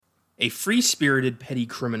A free-spirited petty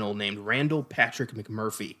criminal named Randall Patrick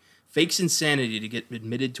McMurphy fakes insanity to get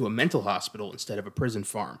admitted to a mental hospital instead of a prison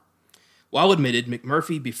farm. While admitted,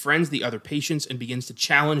 McMurphy befriends the other patients and begins to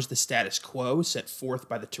challenge the status quo set forth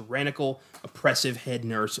by the tyrannical, oppressive head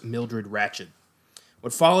nurse Mildred Ratched.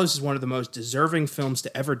 What follows is one of the most deserving films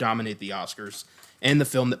to ever dominate the Oscars, and the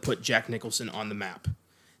film that put Jack Nicholson on the map.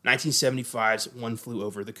 1975's One Flew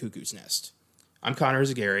Over the Cuckoo's Nest. I'm Connor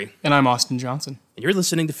Zagari. And I'm Austin Johnson. And you're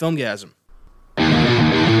listening to Filmgasm.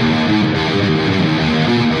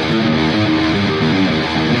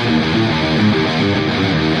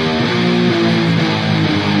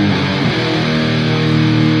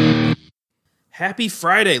 Happy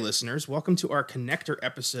Friday, listeners. Welcome to our connector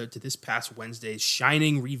episode to this past Wednesday's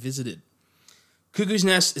Shining Revisited. Cuckoo's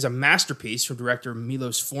Nest is a masterpiece from director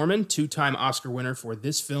Milos Forman, two-time Oscar winner for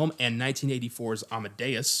this film and 1984's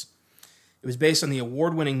Amadeus. It was based on the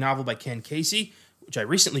award-winning novel by Ken Kesey, which I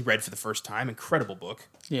recently read for the first time. Incredible book.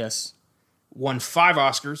 Yes. Won 5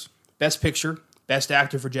 Oscars: Best Picture, Best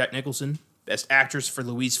Actor for Jack Nicholson, Best Actress for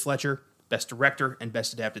Louise Fletcher, Best Director, and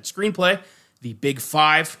Best Adapted Screenplay. The Big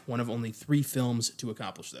Five, one of only 3 films to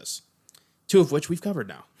accomplish this. 2 of which we've covered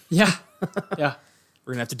now. Yeah. Yeah.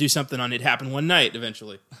 We're going to have to do something on It Happened One Night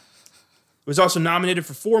eventually. It was also nominated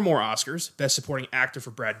for 4 more Oscars: Best Supporting Actor for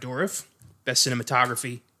Brad Dourif, Best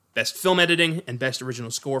Cinematography, Best Film Editing, and Best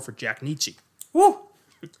Original Score for Jack Nitzsche. Woo!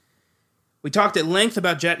 We talked at length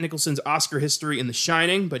about Jack Nicholson's Oscar history in The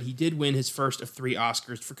Shining, but he did win his first of 3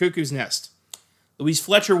 Oscars for Cuckoo's Nest. Louise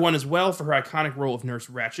Fletcher won as well for her iconic role of Nurse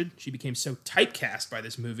Ratched. She became so typecast by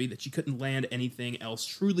this movie that she couldn't land anything else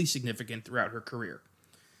truly significant throughout her career.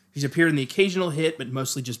 She's appeared in the occasional hit, but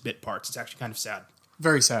mostly just bit parts. It's actually kind of sad.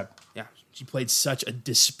 Very sad. Yeah, she played such a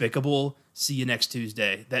despicable See You Next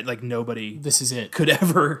Tuesday that nobody This is it. could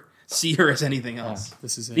ever see her as anything else. Yeah,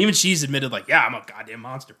 this is it. And even she's admitted, I'm a goddamn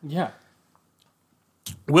monster. Yeah.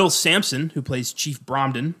 Will Sampson, who plays Chief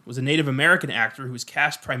Bromden, was a Native American actor who was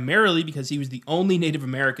cast primarily because he was the only Native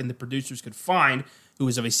American the producers could find who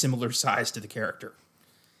was of a similar size to the character.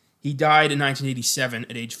 He died in 1987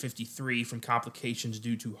 at age 53 from complications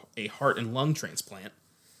due to a heart and lung transplant.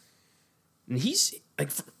 And he's,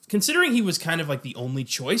 considering he was kind of the only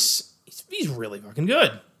choice, he's really fucking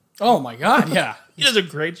good. Oh my God, yeah. He does a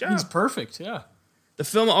great job. He's perfect, yeah. The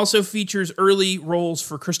film also features early roles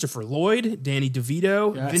for Christopher Lloyd, Danny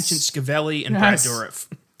DeVito, Yes. Vincent Scavelli, and Yes. Brad Dourif.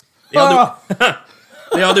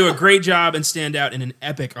 They all do a great job and stand out in an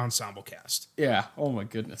epic ensemble cast. Yeah, oh my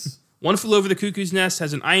goodness. One Flew Over the Cuckoo's Nest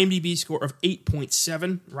has an IMDb score of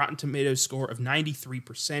 8.7, Rotten Tomatoes score of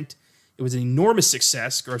 93%. It was an enormous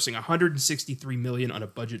success, grossing $163 million on a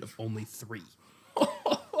budget of only 3.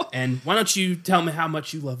 And why don't you tell me how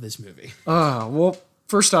much you love this movie? Well,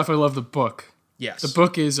 first off, I love the book. Yes. The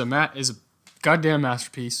book is a goddamn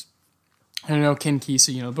masterpiece. I know Ken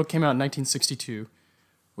Kesey, the book came out in 1962,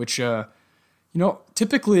 which,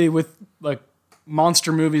 typically with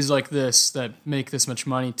monster movies like this that make this much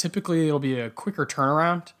money, typically it'll be a quicker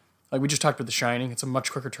turnaround. Like we just talked about The Shining, it's a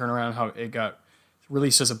much quicker turnaround how it got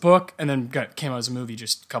released as a book and then came out as a movie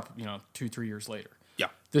just a couple, 2-3 years later. Yeah.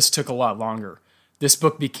 This took a lot longer. This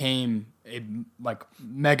book became a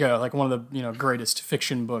mega, one of the greatest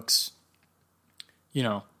fiction books,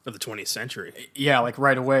 Of the 20th century. Yeah,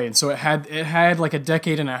 right away. And so it had a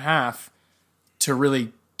decade and a half to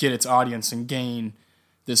really get its audience and gain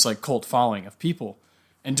this cult following of people.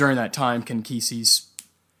 And during that time, Ken Kesey's,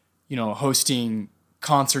 hosting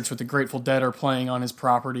concerts with the Grateful Dead are playing on his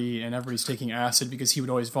property and everybody's taking acid because he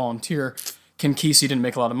would always volunteer. Ken Kesey didn't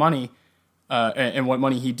make a lot of money. And what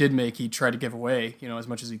money he did make, he tried to give away, as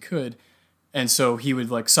much as he could. And so he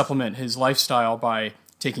would supplement his lifestyle by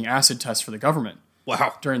taking acid tests for the government.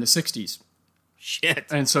 Wow. During the 60s. Shit.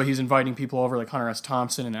 And so he's inviting people over like Hunter S.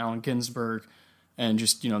 Thompson and Allen Ginsberg and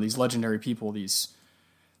just, these legendary people, these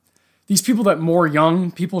people that more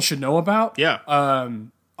young people should know about. Yeah.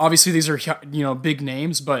 Obviously, these are, big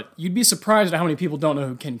names, but you'd be surprised at how many people don't know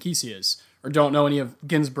who Ken Kesey is or don't know any of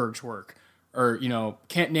Ginsberg's work or,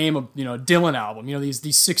 can't name a, Dylan album, these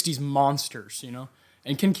 60s monsters,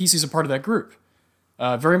 And Ken Kesey's a part of that group.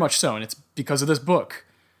 Very much so. And it's because of this book.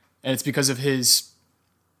 And it's because of his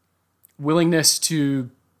willingness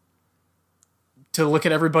to look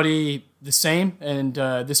at everybody the same. And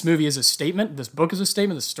this movie is a statement. This book is a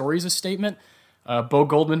statement. The story is a statement. Bo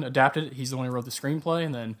Goldman adapted it. He's the one who wrote the screenplay.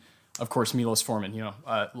 And then, of course, Milos Forman,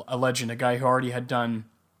 a legend, a guy who already had done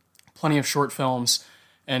plenty of short films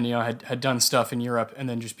and, had done stuff in Europe and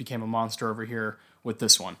then just became a monster over here with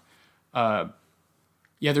this one.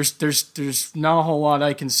 There's not a whole lot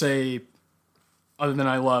I can say other than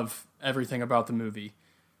I love everything about the movie.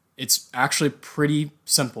 It's actually pretty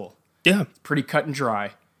simple. Yeah. Pretty cut and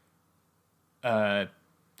dry. I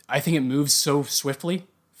think it moves so swiftly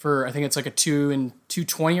I think it's like a 2 and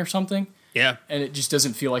 220 or something. Yeah. And it just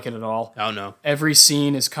doesn't feel like it at all. Oh, no. Every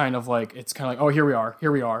scene is kind of like, oh, here we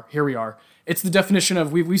are. It's the definition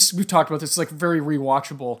of, we've talked about this, it's like very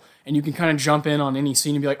rewatchable, and you can kind of jump in on any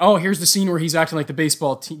scene and be like, oh, here's the scene where he's acting like the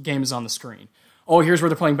baseball game is on the screen. Oh, here's where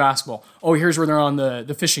they're playing basketball. Oh, here's where they're on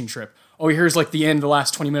the fishing trip. Oh, here's like the end, the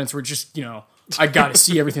last 20 minutes where just, I got to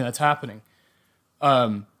see everything that's happening.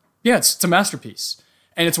 Yeah, it's a masterpiece.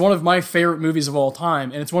 And it's one of my favorite movies of all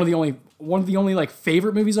time, and it's one of the only like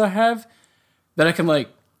favorite movies I have that I can like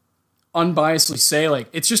unbiasedly say like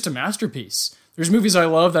it's just a masterpiece. There's movies I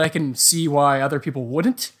love that I can see why other people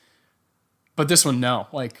wouldn't, but this one no.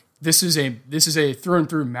 Like this is a through and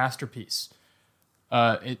through masterpiece.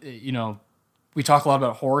 We talk a lot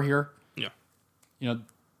about horror here. Yeah.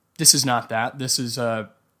 This is not that. This is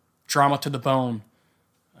drama to the bone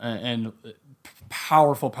and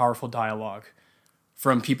powerful dialogue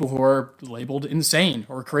from people who are labeled insane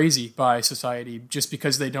or crazy by society just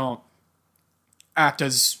because they don't act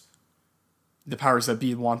as the powers that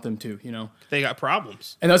be want them to, They got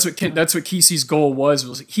problems. And that's what Kesey's goal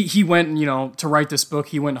was he went, to write this book,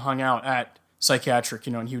 he went and hung out at psychiatric,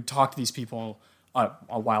 and he would talk to these people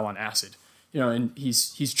while on acid, and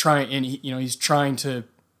he's trying to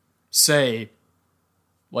say,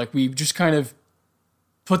 like, we've just kind of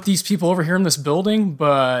put these people over here in this building,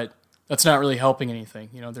 but that's not really helping anything.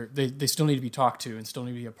 They still need to be talked to and still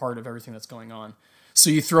need to be a part of everything that's going on. So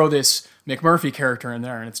you throw this McMurphy character in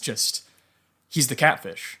there, and it's just, he's the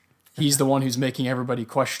catfish. He's the one who's making everybody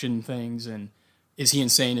question things, and is he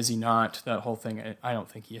insane? Is he not? That whole thing. I don't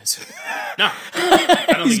think he is. No. I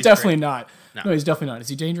don't he's think definitely not. No, he's definitely not. Is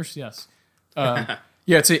he dangerous? Yes. Yeah,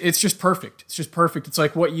 it's just perfect. It's just perfect. It's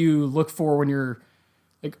like what you look for when you're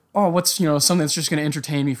like, oh, what's, something that's just going to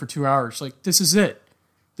entertain me for 2 hours. Like, this is it.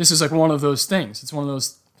 This is like one of those things. It's one of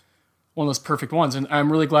those perfect ones. And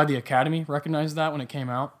I'm really glad the Academy recognized that when it came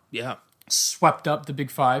out. Yeah. Swept up the big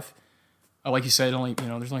five. Like you said,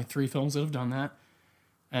 there's only 3 films that have done that.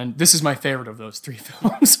 And this is my favorite of those 3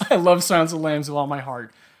 films. I love Silence of the Lambs with all my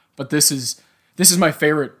heart. But this is my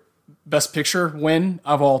favorite Best Picture win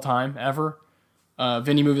of all time, ever. Of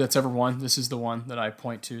any movie that's ever won, this is the one that I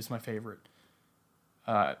point to as my favorite.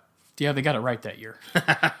 They got it right that year.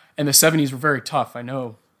 And the 70s were very tough, I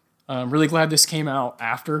know. I'm really glad this came out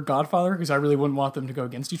after Godfather, because I really wouldn't want them to go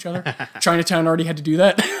against each other. Chinatown already had to do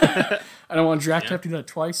that. I don't want Jack to have to do that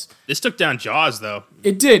twice. This took down Jaws, though.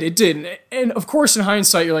 It did. And of course, in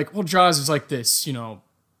hindsight, you're like, well, Jaws is like this,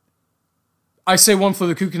 I say One Flew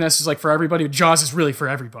the Cuckoo Nest is like for everybody, but Jaws is really for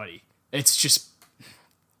everybody. It's just,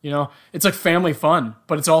 it's like family fun,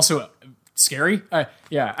 but it's also scary. I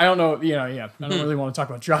don't know. I don't really want to talk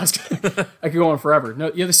about Jaws. I could go on forever. No,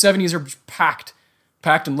 the 70s are packed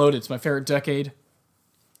and loaded. It's my favorite decade.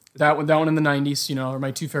 That one in the 90s, are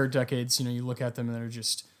my 2 favorite decades. You look at them and they're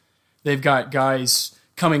just, they've got guys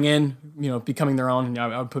coming in, becoming their own. And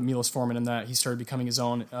I would put Milos Forman in that. He started becoming his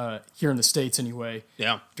own here in the States anyway.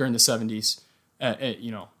 Yeah. During the 70s.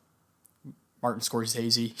 Martin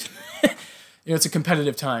Scorsese. It's a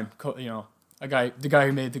competitive time. The guy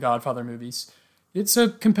who made the Godfather movies. It's a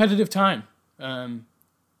competitive time.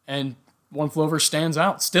 And One Flew Over stands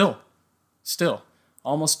out still.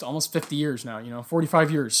 Almost 50 years now,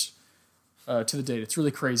 45 years to the date. It's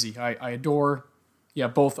really crazy. I adore,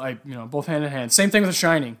 both hand in hand. Same thing with The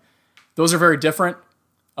Shining. Those are very different,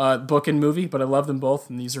 book and movie, but I love them both,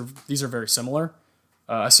 and these are very similar.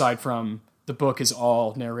 Aside from the book is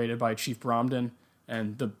all narrated by Chief Bromden,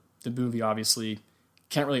 and the movie obviously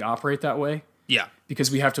can't really operate that way. Yeah. Because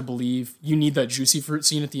we have to believe, you need that juicy fruit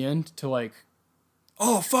scene at the end to like,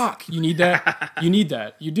 oh fuck, you need that.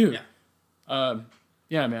 You do.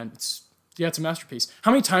 Yeah, man, it's a masterpiece.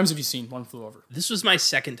 How many times have you seen One Flew Over? This was my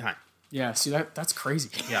second time. Yeah, see, that's crazy.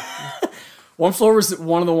 Yeah. One Flew Over is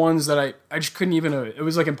one of the ones that I just couldn't even, it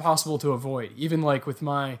was like impossible to avoid. Even like with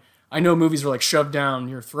I know movies were like shoved down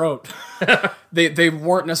your throat. They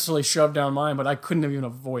weren't necessarily shoved down mine, but I couldn't even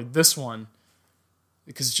avoid this one.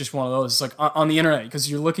 Because it's just one of those. It's like on the internet, because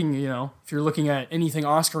you're looking, if you're looking at anything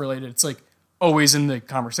Oscar related, it's like always in the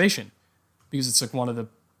conversation. Because it's like one of the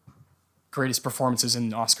greatest performances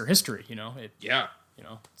in Oscar history,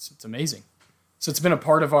 it's amazing. So it's been a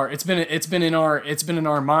part of it's been in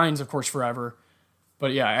our minds, of course, forever.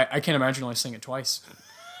 But yeah, I can't imagine only seeing it twice.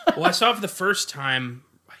 Well, I saw it for the first time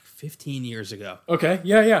like 15 years ago. Okay,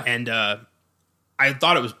 yeah. And I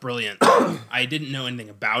thought it was brilliant. I didn't know anything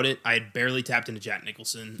about it. I had barely tapped into Jack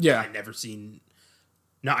Nicholson. Yeah. I'd never seen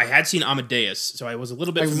No, I had seen Amadeus, so I was a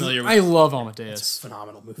little bit familiar with I love It's Amadeus. a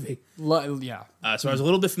phenomenal movie. Yeah. So I was a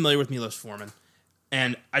little bit familiar with Milos Forman.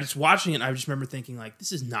 And I just watching it, and I just remember thinking, like,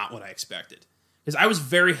 this is not what I expected. Because I was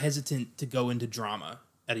very hesitant to go into drama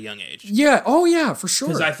at a young age. Yeah. Oh, yeah, for sure.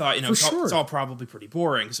 Because I thought, it's all probably pretty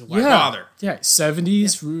boring, so why bother? Yeah,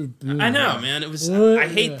 70s. I know, man. It was. What? I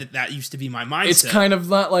hate that used to be my mindset. It's kind of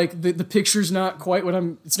not like the picture's not quite what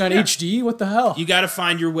it's not HD. What the hell? You got to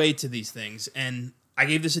find your way to these things. And I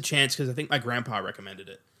gave this a chance because I think my grandpa recommended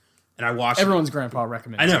it. And I watched Everyone's grandpa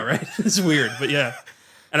recommends I know, right? It's weird, but yeah.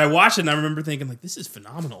 And I watched it, and I remember thinking, like, this is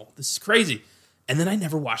phenomenal. This is crazy. And then I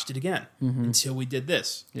never watched it again until we did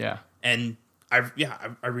this. Yeah. And I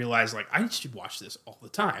realized, like, I should watch this all the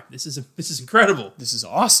time. This is incredible. This is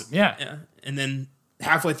awesome. Yeah. Yeah. And then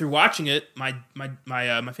halfway through watching it, my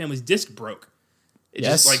family's disc broke. It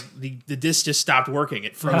just, like, the disc just stopped working.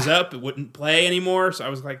 It froze up. It wouldn't play anymore. So I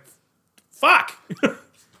was like, fuck.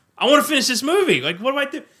 I want to finish this movie. Like, what do I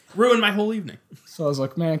do? Ruined my whole evening. So I was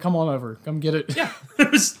like, man, come on over. Come get it. Yeah.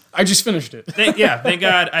 I just finished it. Thank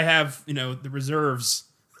God I have, the reserves.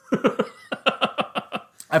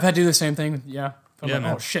 I've had to do the same thing. Yeah. I'm like,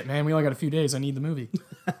 man. oh, shit, man. We only got a few days. I need the movie.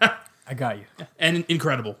 I got you. And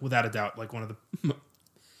incredible, without a doubt. Like, one of the...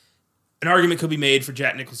 An argument could be made for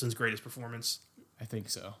Jack Nicholson's greatest performance. I think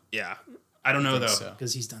so. Yeah. I don't know, though, so.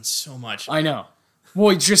 because he's done so much. I know.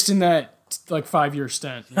 Well, just in that, 5-year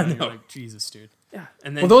stint. I know. You're like, Jesus, dude. Yeah.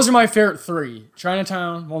 And then, Well, those are my favorite three.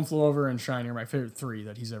 Chinatown, One Flew Over, and Shiny are my favorite three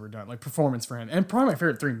that he's ever done. Like, performance for him. And probably my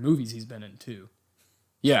favorite three movies he's been in, too.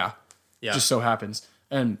 Yeah. Just so happens.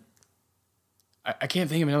 And I can't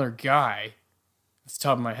think of another guy off the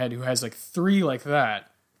top of my head who has, like, three like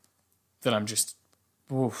that I'm just,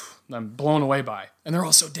 I'm blown away by. And they're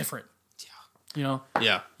all so different. Yeah.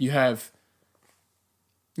 Yeah. You have,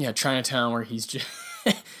 Chinatown where he's just...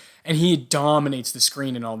 And he dominates the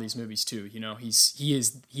screen in all these movies too. He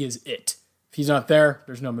is it. If he's not there,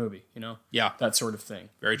 there's no movie. Yeah. That sort of thing.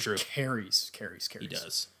 Very true. Carries. He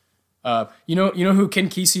does. You know who Ken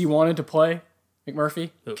Kesey wanted to play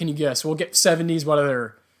McMurphy? Who? Can you guess? We'll get 70s. What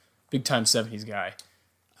other big time 70s guy?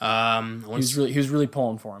 He was really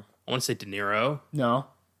pulling for him. I want to say De Niro. No,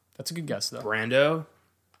 that's a good guess though. Brando.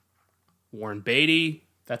 Warren Beatty.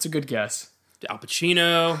 That's a good guess. Al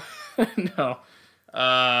Pacino. No.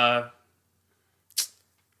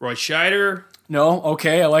 Roy Scheider. No.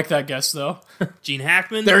 Okay, I like that guess though. Gene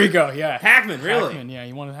Hackman. There you go. Yeah. Hackman, really? Hackman, yeah,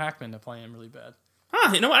 you wanted Hackman to play him really bad.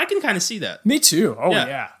 Huh, you know what? I can kind of see that. Me too. Oh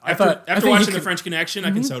yeah. After watching The French Connection,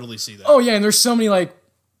 I can totally see that. Oh yeah, and there's so many like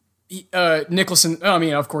Nicholson. I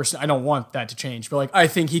mean, of course, I don't want that to change, but like I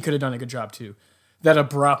think he could have done a good job too. That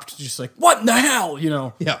abrupt, just like what in the hell,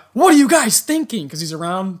 Yeah. What are you guys thinking? Because he's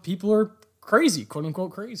around people who are crazy, quote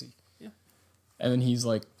unquote crazy. Yeah. And then he's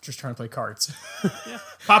like just trying to play cards. Yeah.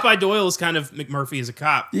 Popeye Doyle is kind of McMurphy as a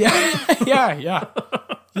cop. Yeah.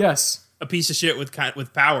 Yes. A piece of shit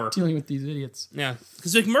with power. Dealing with these idiots. Yeah.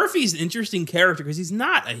 Because McMurphy's an interesting character because he's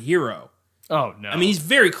not a hero. Oh no. I mean, he's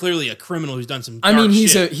very clearly a criminal who's done some dark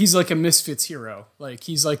shit. He's like a misfits hero. Like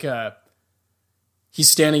he's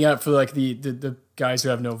standing up for like the guys who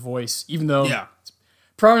have no voice, even though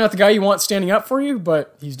probably not the guy you want standing up for you,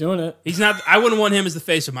 but he's doing it. He's not. I wouldn't want him as the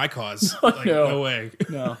face of my cause. No way.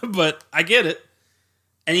 No. But I get it.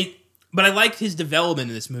 But I like his development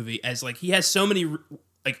in this movie as like he has so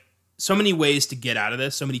many ways to get out of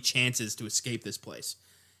this, so many chances to escape this place,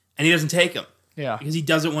 and he doesn't take them. Yeah, because he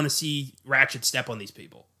doesn't want to see Ratchet step on these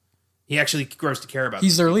people. He actually grows to care about.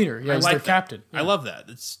 He's them. their leader. Yeah, he's their captain. Yeah. I love that.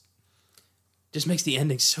 Just makes the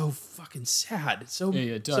ending so fucking sad. It's so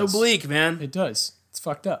it does. so bleak, man. It does. It's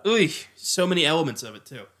fucked up. Ooh, so many elements of it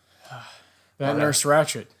too. That Nurse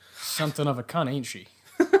Ratchet, something of a cunt, ain't she?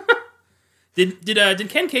 Did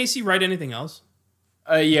Ken Kesey write anything else?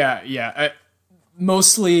 Yeah.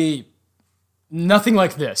 Mostly nothing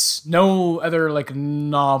like this. No other like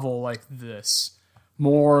novel like this.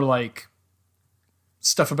 More like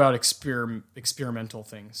stuff about experimental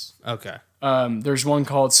things. Okay. There's one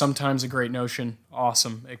called Sometimes a Great Notion.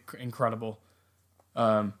 Awesome. Incredible.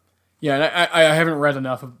 And I haven't read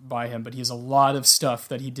enough by him, but he has a lot of stuff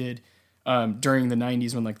that he did during the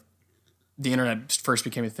 90s when like the internet first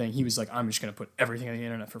became a thing. He was like, I'm just going to put everything on the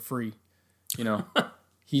internet for free.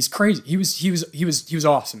 He's crazy. He was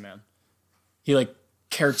awesome, man. He like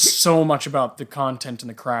cared so much about the content and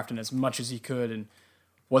the craft and as much as he could and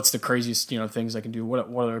what's the craziest, things I can do. What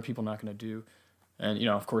are other people not going to do? And,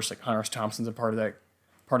 of course, like Hunter S. Thompson's a part of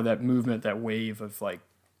that movement, that wave of like,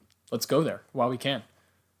 let's go there while we can.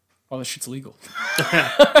 While this shit's legal.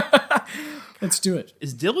 Let's do it.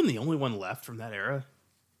 Is Dylan the only one left from that era?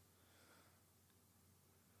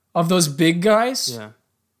 Of those big guys? Yeah.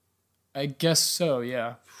 I guess so.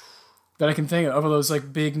 Yeah. That I can think of those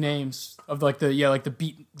like big names of like the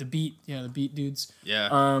beat dudes.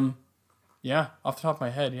 Yeah. Yeah, off the top of my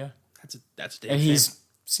head, yeah. That's a damn And shame.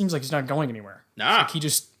 seems like he's not going anywhere. Nah. Like he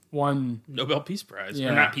just won. Nobel Peace Prize. Yeah.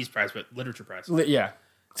 Or not Peace Prize, but Literature Prize. Yeah.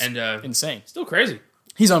 And Insane. still crazy.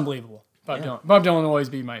 He's unbelievable. Bob Dylan will always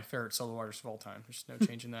be my favorite solo artist of all time. There's no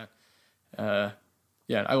change in that.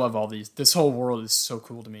 Yeah, I love all these. This whole world is so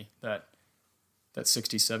cool to me. That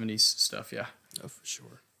 60s, 70s stuff, yeah. Oh, for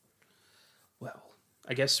sure. Well,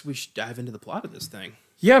 I guess we should dive into the plot of this thing.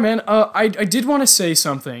 Yeah, man. I did want to say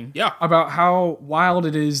something about how wild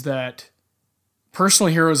it is that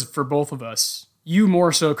personal heroes for both of us, you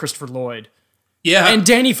more so Christopher Lloyd, and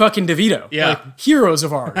Danny fucking DeVito, like, heroes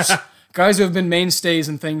of ours. Guys who have been mainstays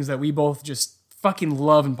in things that we both just fucking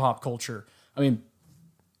love in pop culture. I mean,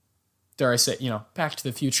 dare I say, Back to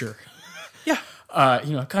the Future. Yeah.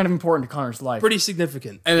 Kind of important to Connor's life. Pretty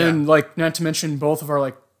significant. And then, like, not to mention both of our,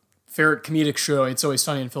 like, favorite comedic show, It's Always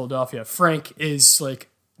Sunny in Philadelphia. Frank is, like,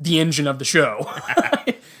 the engine of the show.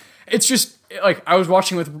 It's just, like, I was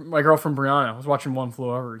watching with my girlfriend Brianna. I was watching One Flew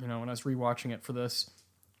Over, when I was rewatching it for this.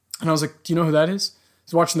 And I was like, do you know who that is? I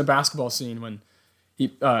was watching the basketball scene when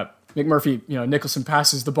McMurphy, Nicholson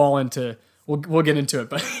passes the ball into, we'll get into it,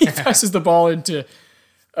 but he passes the ball into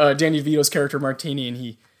Danny DeVito's character Martini, and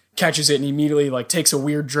he catches it and he immediately like takes a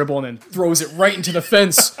weird dribble and then throws it right into the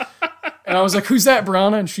fence. And I was like, who's that,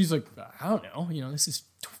 Brianna? And she's like, I don't know. This is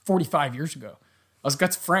 45 years ago. I was like,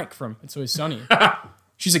 that's Frank from It's Always Sunny.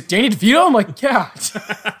 She's like, Danny DeVito? I'm like, yeah.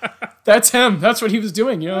 That's him. That's what he was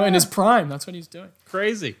doing, in his prime. That's what he's doing.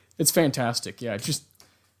 Crazy. It's fantastic. Yeah,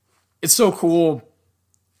 it's so cool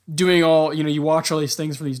doing all, you watch all these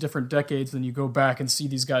things from these different decades, then you go back and see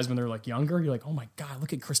these guys when they're like younger. You're like, oh my God,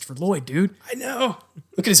 look at Christopher Lloyd, dude. I know.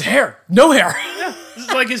 Look at his hair. No hair. Yeah, this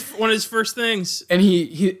is like one of his first things. And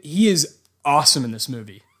he is awesome in this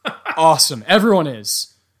movie. Awesome. Everyone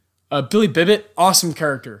is. Billy Bibbit, awesome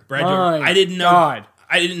character. Brad Dourif. I didn't know. God.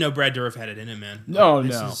 I didn't know Brad Dourif had it in him, man. No.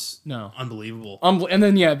 Unbelievable. And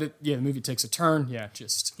then the movie takes a turn. Yeah,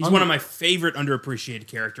 he's one of my favorite underappreciated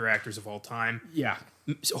character actors of all time. Yeah.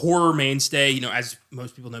 Horror mainstay, as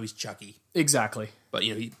most people know, he's Chucky. Exactly. But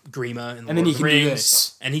Grima and then he of the can do Rings,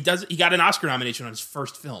 this. And he got an Oscar nomination on his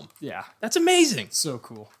first film. Yeah, that's amazing. So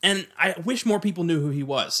cool. And I wish more people knew who he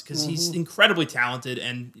was because he's incredibly talented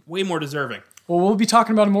and way more deserving. Well, we'll be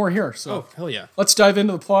talking about him more here. So, oh hell yeah! Let's dive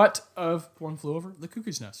into the plot of One Flew Over the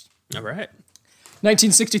Cuckoo's Nest. All right.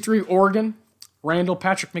 1963, Oregon. Randall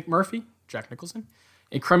Patrick McMurphy, Jack Nicholson,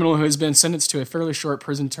 a criminal who has been sentenced to a fairly short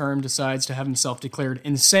prison term, decides to have himself declared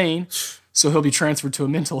insane, so he'll be transferred to a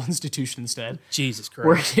mental institution instead. Jesus Christ.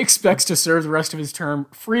 Where he expects to serve the rest of his term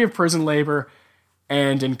free of prison labor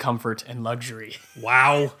and in comfort and luxury.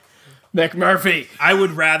 Wow. McMurphy.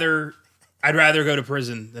 I'd rather go to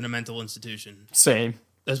prison than a mental institution. Same.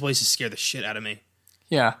 Those places scare the shit out of me.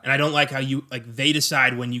 Yeah. And I don't like how they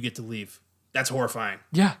decide when you get to leave. That's horrifying.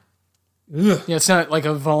 Yeah. Ugh. Yeah, it's not like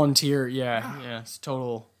a volunteer. Yeah, it's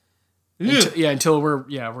total. Until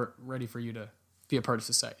we're ready for you to be a part of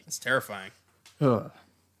society. It's terrifying. Ugh.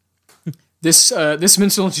 This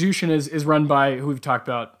mental institution is run by who we've talked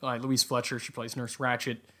about, Louise Fletcher. She plays Nurse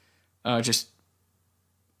Ratched.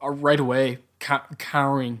 Right away,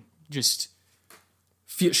 cowering.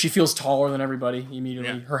 She feels taller than everybody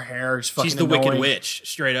immediately. Yeah. Her hair is fucking. She's the annoying. Wicked Witch,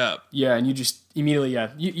 straight up. Yeah, and you just immediately,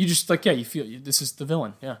 you just you feel this is the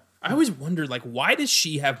villain. Yeah. I always wondered, why does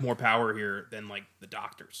she have more power here than the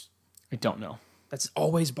doctors? I don't know. That's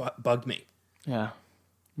always bugged me. Yeah,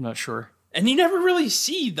 I'm not sure. And you never really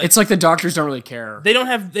see. It's like the doctors don't really care. They don't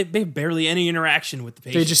have. They have barely any interaction with the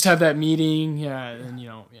patient. They just have that meeting. Yeah, and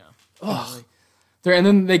Ugh. And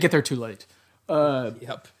then they get there too late.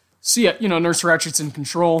 Yep. So Nurse Ratchet's in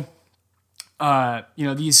control.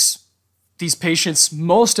 These patients,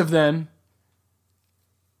 most of them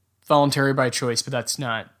voluntary by choice, but that's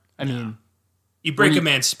not. I mean, you break a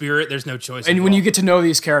man's spirit. There's no choice. And when you get to know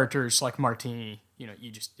these characters like Martini,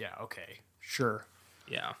 you just okay, sure,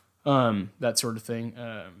 yeah, that sort of thing.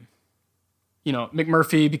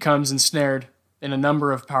 McMurphy becomes ensnared in a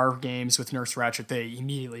number of power games with Nurse Ratched. They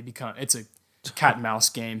immediately become. It's a cat and mouse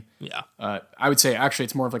game. Yeah. I would say actually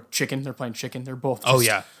it's more of like chicken. They're playing chicken. They're both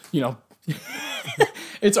just,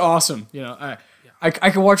 it's awesome. I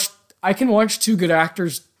can watch two good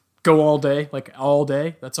actors go all day.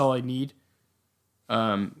 That's all I need.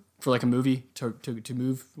 For a movie to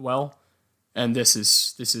move well. And this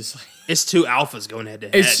is it's two alphas going head to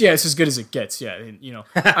head. It's as good as it gets. Yeah. And,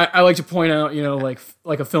 I like to point out,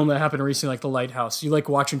 like a film that happened recently, like The Lighthouse. You like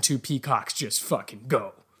watching two peacocks just fucking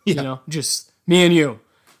go. Yeah. Just me and you.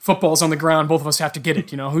 football's on the ground, both of us have to get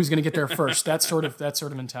it. You know, who's going to get there first? That sort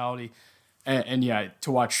of mentality. And yeah,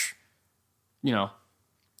 to watch, you know,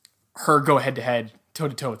 her go head to head, toe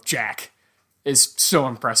to toe with Jack is so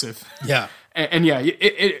impressive. Yeah. And yeah,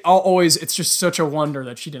 it's just such a wonder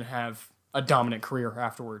that she didn't have a dominant career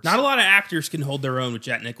afterwards. Not a lot of actors can hold their own with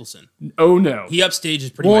Jack Nicholson. Oh no. He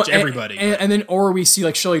upstages pretty much everybody. And then, or we see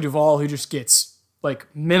like Shelley Duvall, who just gets like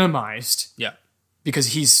minimized. Yeah. Because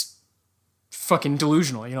he's fucking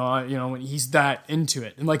delusional, you know, when he's that into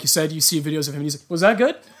it. And like you said, you see videos of him and he's like, was that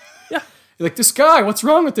good? Yeah. You're like, this guy, what's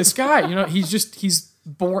wrong with this guy? You know, he's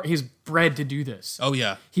bred to do this. Oh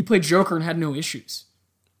yeah. He played Joker and had no issues.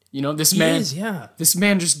 You know, this man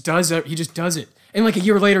just does it. He just does it. And like a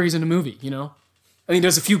year later, he's in a movie, you know? And he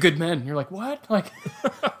does A Few Good Men. And you're like, what? Like,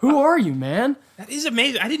 who are you, man? That is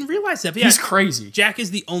amazing. I didn't realize that. But yeah, he's crazy. Jack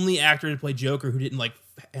is the only actor to play Joker who didn't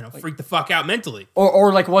freak the fuck out mentally.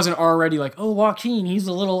 Or like wasn't already like, oh, Joaquin, he's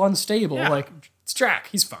a little unstable. Yeah. Like, it's Jack.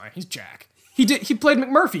 He's fine. He's Jack. He played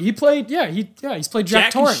McMurphy. He's played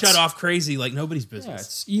Jack Torrance. Can shut off crazy like nobody's business. Yeah,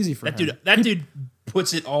 it's easy for him. That dude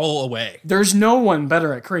puts it all away. There's no one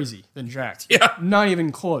better at crazy than Jack. Yeah. Not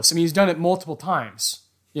even close. I mean, he's done it multiple times,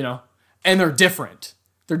 you know? And they're different.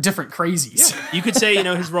 They're different crazies. Yeah. You could say, you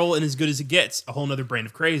know, his role in As Good As It Gets, a whole nother brand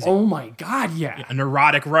of crazy. Oh my God, yeah. A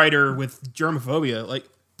neurotic writer with germophobia. Like,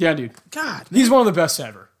 yeah, dude. God. He's one of the best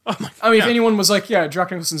ever. Oh my God. I mean, if anyone was like, yeah,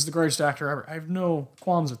 Jack Nicholson's the greatest actor ever, I have no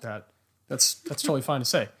qualms with that. That's totally fine to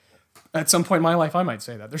say. At some point in my life, I might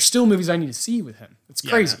say that. There's still movies I need to see with him. It's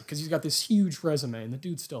crazy because he's got this huge resume and the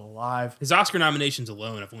dude's still alive. His Oscar nominations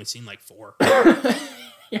alone, I've only seen like 4.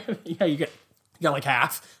 Yeah, you got like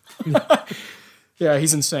half. Yeah,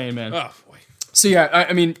 he's insane, man. Oh boy. So yeah,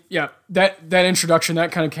 I mean, yeah, that introduction,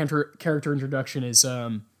 that kind of character introduction is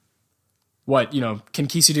what, you know, Ken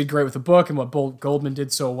Kesey did great with the book and what Goldman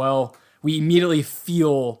did so well. We immediately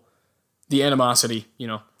feel the animosity, you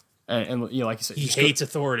know. And you know, like you said, he hates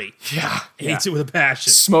authority. Yeah, hates it with a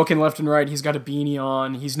passion. Smoking left and right. He's got a beanie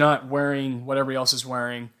on. He's not wearing what everybody else is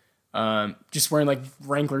wearing. Just wearing like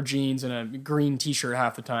Wrangler jeans and a green T-shirt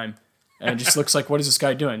half the time, and it just looks like, what is this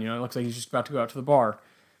guy doing? You know, it looks like he's just about to go out to the bar.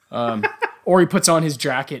 Or he puts on his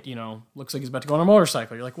jacket. You know, looks like he's about to go on a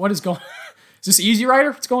motorcycle. You're like, what is going? Is this Easy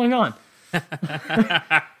Rider? What's going on?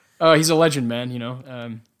 He's a legend, man. You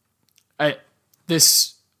know,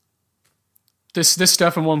 This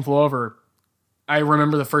stuff in One Flew Over, I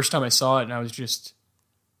remember the first time I saw it, and I was just,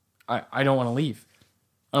 I don't want to leave.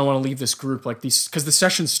 I don't want to leave this group like these, because the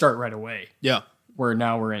sessions start right away. Yeah. Where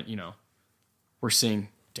now we're in, you know, we're seeing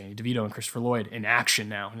Danny DeVito and Christopher Lloyd in action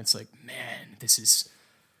now, and it's like, man,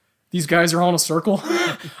 these guys are all in a circle.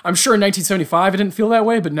 I'm sure in 1975 it didn't feel that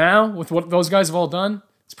way, but now, with what those guys have all done,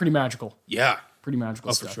 it's pretty magical. Yeah. Pretty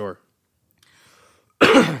magical stuff. For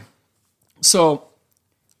sure. So,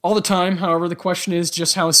 all the time, however, the question is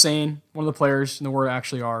just how sane one of the players in the Word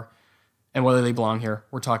actually are and whether they belong here.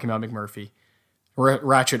 We're talking about McMurphy.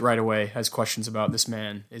 Ratchet right away has questions about this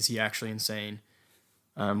man. Is he actually insane?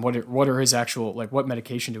 What are his actual, like, what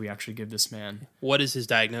medication do we actually give this man? What is his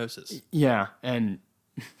diagnosis? Yeah, and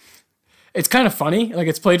it's kind of funny. Like,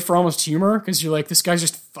 it's played for almost humor because you're like, this guy's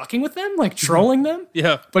just fucking with them, like trolling them.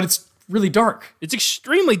 Yeah. But it's really dark. It's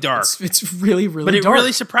extremely dark. It's really, really dark. But it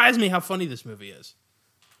really surprised me how funny this movie is.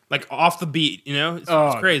 Like, off the beat, you know? It's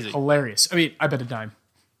crazy. Hilarious. I mean, I bet a dime.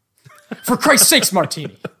 For Christ's sakes,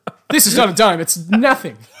 Martini. This is not a dime. It's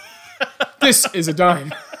nothing. This is a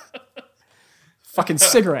dime. Fucking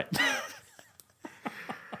cigarette.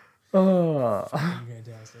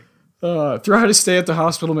 Fantastic. Throughout his stay at the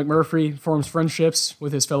hospital, McMurphy forms friendships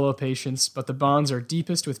with his fellow patients, but the bonds are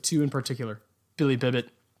deepest with 2 in particular. Billy Bibbit,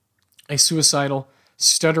 a suicidal,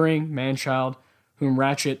 stuttering man-child whom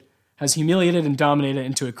Ratchet has humiliated and dominated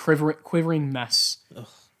into a quivering mess. Ugh.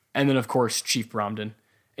 And then, of course, Chief Bromden,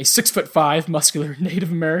 a 6'5" muscular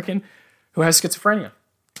Native American who has schizophrenia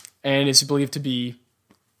and is believed to be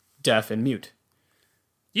deaf and mute.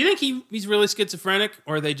 Do you think he's really schizophrenic,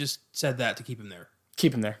 or they just said that to keep him there?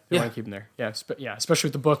 Keep him there. They want to keep him there. Yeah, especially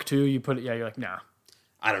with the book, too. You put it, you're like, nah.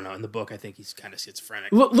 I don't know. In the book, I think he's kind of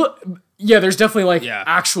schizophrenic. Look, yeah, there's definitely,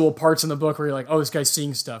 actual parts in the book where you're like, oh, this guy's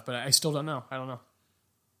seeing stuff, but I still don't know. I don't know.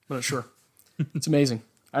 I'm not sure. It's amazing.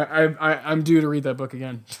 I'm due to read that book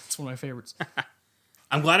again. It's one of my favorites.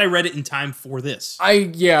 I'm glad I read it in time for this.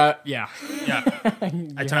 Yeah.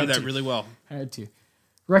 I timed that really well. I had to.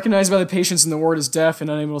 Recognized by the patients in the ward as deaf and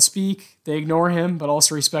unable to speak, they ignore him, but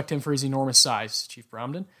also respect him for his enormous size, Chief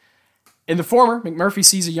Bromden. In the former, McMurphy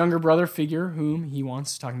sees a younger brother figure whom he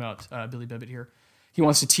wants, talking about Billy Bibbit here, he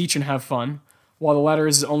wants to teach and have fun, while the latter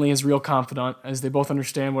is only his real confidant, as they both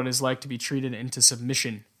understand what it is like to be treated into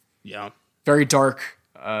submission. Yeah. Very dark,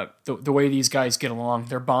 the way these guys get along,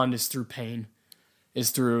 their bond is through pain,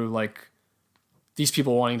 is through like these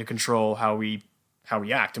people wanting to control how we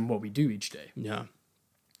act and what we do each day. Yeah.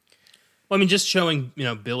 Well, I mean, just showing,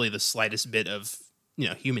 Billy the slightest bit of,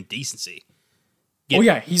 human decency.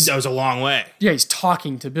 That goes a long way. Yeah, he's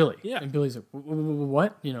talking to Billy. Yeah. And Billy's like,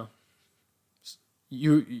 what? He's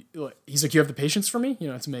like, you have the patience for me?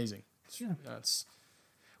 It's amazing. Yeah. That's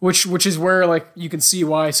which is where like you can see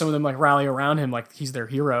why some of them like rally around him, like he's their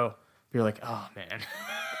hero. You're like, oh man,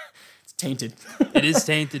 it's tainted. It is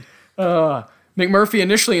tainted. McMurphy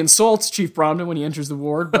initially insults Chief Bromden when he enters the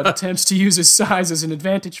ward, but attempts to use his size as an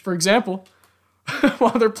advantage. For example,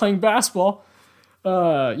 while they're playing basketball,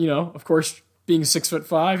 of course, being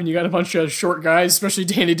 6'5" and you got a bunch of short guys, especially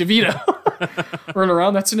Danny DeVito, running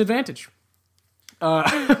around, that's an advantage.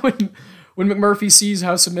 When McMurphy sees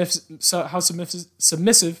how submissive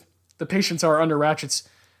the patients are under Ratchet's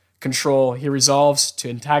control, he resolves to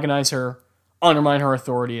antagonize her, undermine her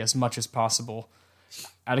authority as much as possible.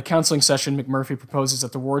 At a counseling session, McMurphy proposes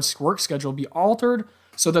that the ward's work schedule be altered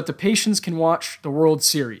so that the patients can watch the World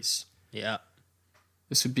Series. Yeah.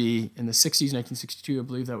 This would be in the 60s, 1962. I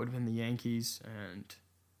believe that would have been the Yankees, and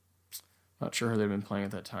I'm not sure who they'd been playing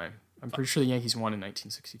at that time. I'm pretty sure the Yankees won in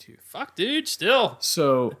 1962. Fuck, dude, still.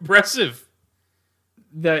 So impressive.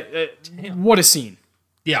 What a scene.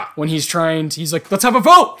 Yeah. When he's like, let's have a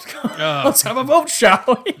vote. Let's have a vote,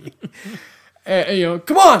 shall we?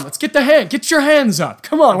 Come on, let's get your hands up.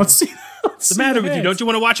 Come on, let's see. What's the matter with you? Don't you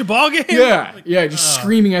want to watch a ball game? Yeah, just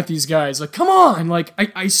screaming at these guys. Like, come on. Like,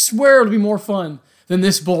 I swear it'll be more fun than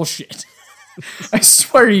this bullshit. I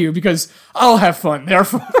swear to you, because I'll have fun.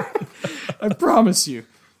 Therefore, I promise you.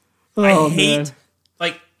 I hate,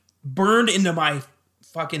 burned into my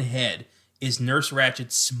fucking head is Nurse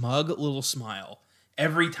Ratchet's smug little smile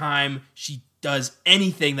every time she does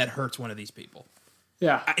anything that hurts one of these people.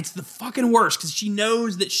 Yeah. It's the fucking worst because she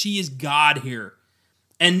knows that she is God here.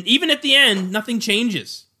 And even at the end, nothing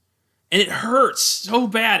changes. And it hurts so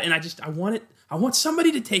bad. And I want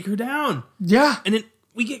somebody to take her down. Yeah. And then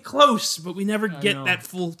we get close, but we never get that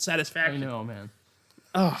full satisfaction. I know, man.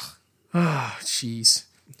 Ugh. Jeez.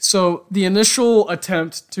 So the initial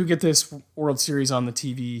attempt to get this World Series on the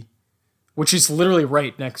TV, which is literally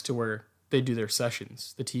right next to where they do their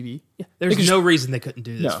sessions, the TV. Yeah, there's no reason they couldn't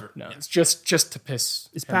do this. No, it's just to piss.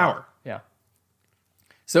 It's power. Off. Yeah.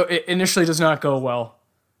 So it initially does not go well,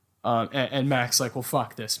 and Mac's like, "Well,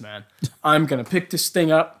 fuck this, man. I'm gonna pick this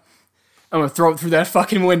thing up. I'm gonna throw it through that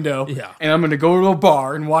fucking window, and I'm gonna go to a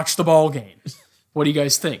bar and watch the ball game. What do you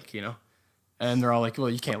guys think? And they're all like, well,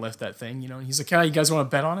 you can't lift that thing, And he's like, yeah, you guys want to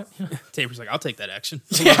bet on it? Taper's like, I'll take that action.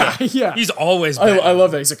 Yeah. He's always betting. I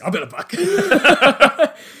love that. He's like, I'll bet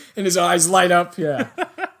 $1. And his eyes light up, yeah.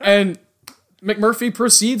 And McMurphy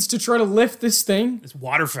proceeds to try to lift this thing. This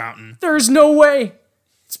water fountain. There's no way.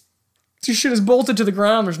 This shit is bolted to the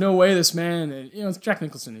ground. There's no way this man, it's Jack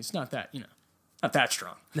Nicholson. He's not that, not that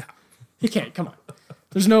strong. No. He can't, come on.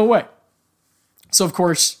 There's no way. So, of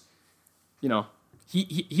course,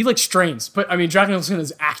 He like strains, but I mean, Jack Nicholson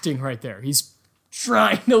is acting right there. He's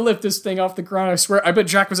trying to lift this thing off the ground. I swear, I bet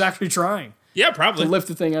Jack was actually trying. Yeah, probably. To lift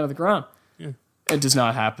the thing out of the ground. Yeah. It does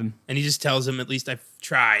not happen. And he just tells him, at least I've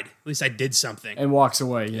tried. At least I did something. And walks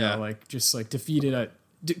away, kind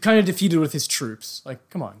of defeated with his troops. Like,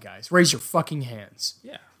 come on, guys, raise your fucking hands.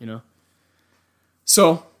 Yeah.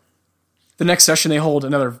 So, the next session they hold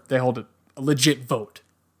a legit vote.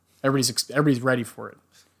 Everybody's ready for it.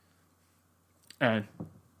 And,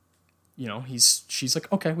 she's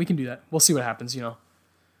like, okay, we can do that. We'll see what happens,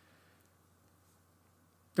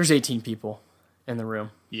 There's 18 people in the room.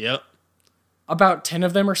 Yep. About 10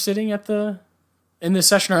 of them are sitting in this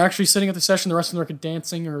session, are actually sitting at the session. The rest of them are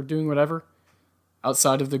dancing or doing whatever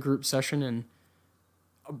outside of the group session. And,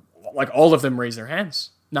 all of them raise their hands.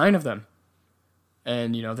 9 of them.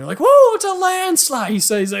 And, they're like, whoa, it's a landslide. He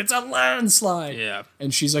says, it's a landslide. Yeah.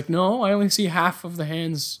 And she's like, no, I only see half of the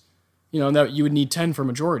hands. That you would need 10 for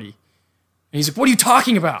majority. And he's like, what are you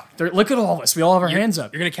talking about? Look at all this. We all have our hands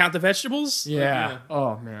up. You're going to count the vegetables? Yeah.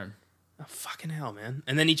 Oh, man. Oh, fucking hell, man.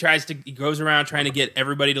 And then he goes around trying to get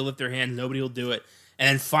everybody to lift their hands. Nobody will do it. And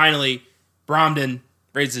then finally, Bromden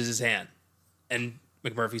raises his hand. And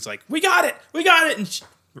McMurphy's like, we got it. And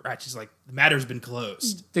Ratchet's like, the matter's been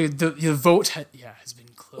closed. The vote has been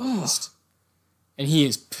closed. And he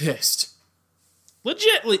is pissed.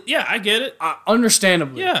 Legit. Yeah, I get it.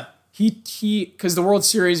 Understandably. Yeah. Because the World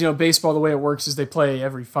Series, baseball, the way it works is they play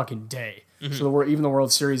every fucking day. Mm-hmm. So even the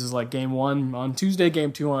World Series is like game 1 on Tuesday,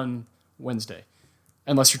 game 2 on Wednesday.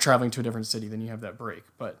 Unless you're traveling to a different city, then you have that break.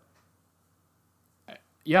 But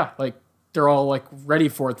yeah, they're all like ready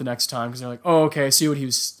for it the next time because they're like, oh, okay, I see what he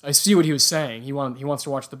was saying. He wants to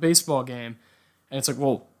watch the baseball game, and it's like,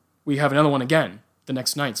 well, we have another one again the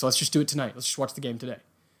next night, so let's just do it tonight. Let's just watch the game today.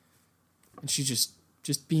 And she's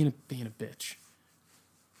just being a bitch,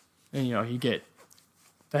 and you get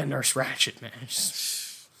that Nurse Ratched, man.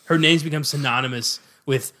 Her name's become synonymous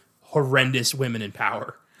with horrendous women in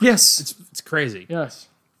power. Yes, It's crazy. yes.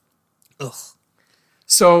 Ugh.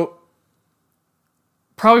 So,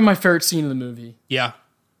 probably my favorite scene in the movie Yeah.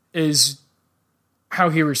 is how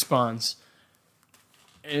he responds.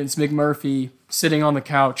 And it's McMurphy sitting on the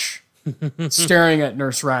couch, staring at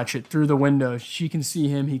Nurse Ratched through the window. She can see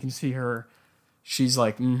him, he can see her. She's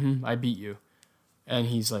like, I beat you. And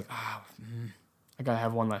he's like, I gotta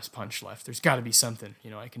have one last punch left. There's gotta be something,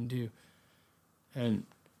 I can do. And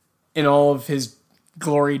in all of his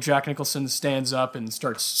glory, Jack Nicholson stands up and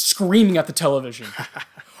starts screaming at the television.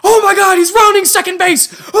 Oh my God, he's rounding second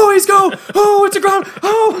base. Oh, he's go. Oh, it's a ground.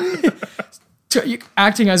 Oh,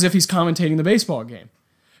 acting as if he's commentating the baseball game.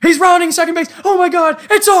 He's rounding second base. Oh my God,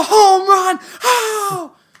 it's a home run.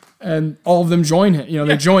 Oh, and all of them join him.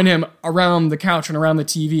 They join him around the couch and around the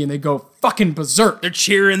TV, and they go fucking berserk. They're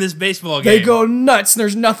cheering this baseball game. They go nuts, and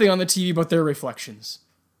there's nothing on the TV but their reflections.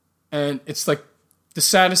 And it's like the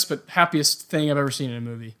saddest but happiest thing I've ever seen in a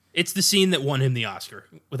movie. It's the scene that won him the Oscar,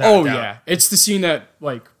 without a doubt. Yeah. It's the scene that,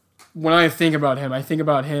 like, when I think about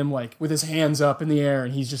him, like, with his hands up in the air,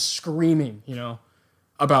 and he's just screaming,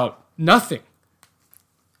 about nothing.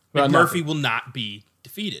 McMurphy will not be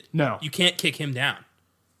defeated. No. You can't kick him down.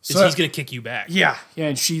 Because So- he's going to kick you back. Yeah,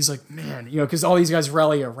 and she's like, man, because all these guys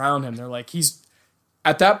rally around him. They're like,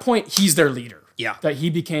 at that point, he's their leader. Yeah. That he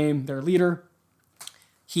became their leader.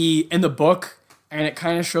 In the book, and it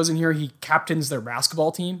kind of shows in here, he captains their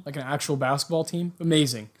basketball team, like an actual basketball team.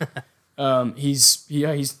 Amazing. He's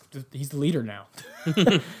the leader now.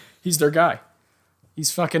 He's their guy.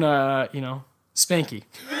 He's fucking, Spanky.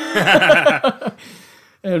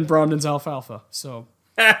 And Bromden's alfalfa. So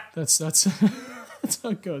that's that's how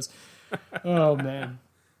it goes. Oh man.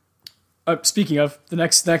 Speaking of, the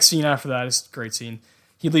next scene after that is a great scene.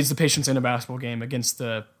 He leads the patients in a basketball game against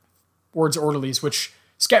the Ward's orderlies, which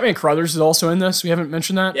Scatman Crothers is also in this. We haven't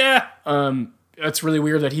mentioned that. Yeah. It's really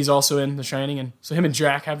weird that he's also in The Shining, and so him and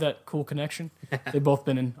Jack have that cool connection. They've both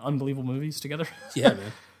been in unbelievable movies together. Yeah,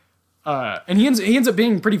 man. And he ends up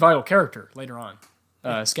being a pretty vital character later on.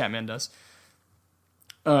 Scatman does.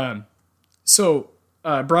 So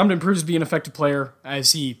Bromden proves to be an effective player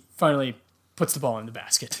as he finally puts the ball in the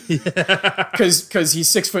basket. Because he's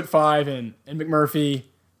 6'5", and McMurphy,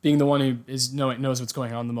 being the one who knows what's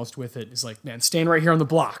going on the most with it, is like, man, stand right here on the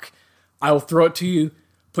block. I will throw it to you.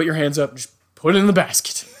 Put your hands up. Just put it in the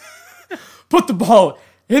basket. Put the ball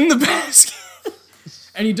in the basket.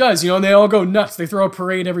 And he does, and they all go nuts. They throw a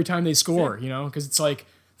parade every time they score, because it's like,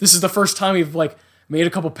 this is the first time we've like made a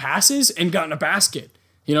couple passes and gotten a basket,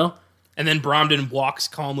 And then Bromden walks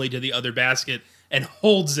calmly to the other basket and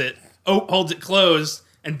holds it closed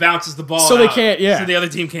and bounces the ball So they out can't, yeah. so the other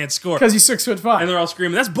team can't score. Because he's 6'5". And they're all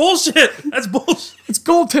screaming, that's bullshit! That's bullshit! It's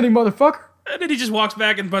goaltending, motherfucker. And then he just walks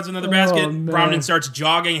back and puts another basket. man. Bromden starts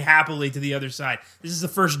jogging happily to the other side. This is the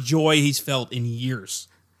first joy he's felt in years.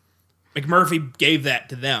 McMurphy gave that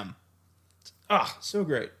to them. So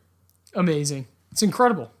great. Amazing. It's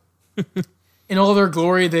incredible. In all their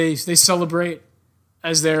glory, they celebrate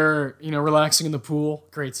as they're, relaxing in the pool.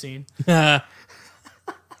 Great scene.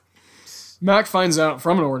 Mac finds out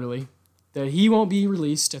from an orderly that he won't be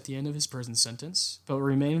released at the end of his prison sentence, but will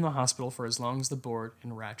remain in the hospital for as long as the board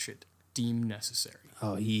and Ratched deem necessary.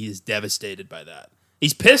 Oh, he is devastated by that.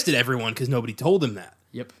 He's pissed at everyone because nobody told him that.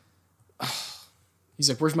 Yep. He's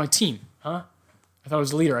like, where's my team? Huh? I thought I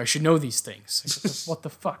was a leader. I should know these things. Like, what the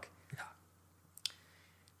fuck?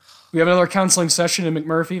 We have another counseling session, and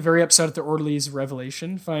McMurphy, very upset at the orderly's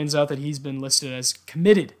revelation, finds out that he's been listed as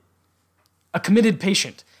a committed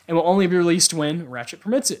patient, and will only be released when Ratched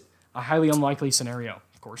permits it. A highly unlikely scenario,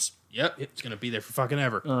 of course. Yep, it's going to be there for fucking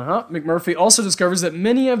ever. McMurphy also discovers that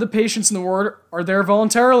many of the patients in the ward are there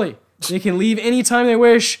voluntarily. They can leave anytime they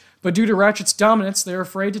wish, but due to Ratchet's dominance, they're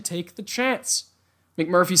afraid to take the chance.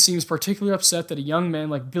 McMurphy seems particularly upset that a young man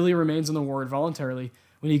like Billy remains in the ward voluntarily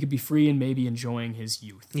when he could be free and maybe enjoying his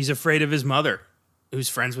youth. He's afraid of his mother, who's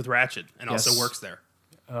friends with Ratched and also works there.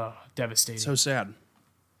 Devastating. So sad.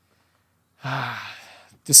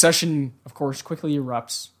 The session, of course, quickly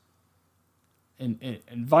erupts in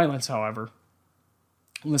violence, however,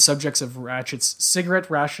 when the subjects of Ratchet's cigarette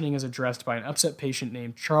rationing is addressed by an upset patient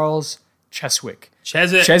named Charles Cheswick.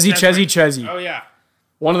 Chesy. Oh, yeah.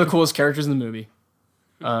 One of the coolest characters in the movie.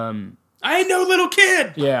 I ain't no little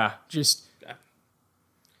kid! Yeah, just...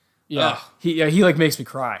 Yeah, Ugh. he like makes me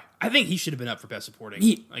cry. I think he should have been up for best supporting.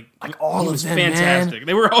 Like all he of was them, fantastic. man.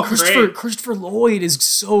 They were all great. Christopher Lloyd is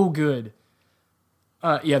so good.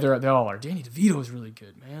 Yeah, they all are. Danny DeVito is really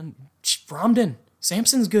good, man. Bromden,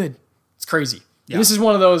 Samson's good. It's crazy. Yeah. This is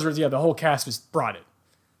one of those where the whole cast was brought it.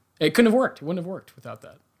 It couldn't have worked. It wouldn't have worked without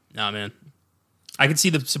that. Nah, man. I could see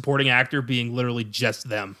the supporting actor being literally just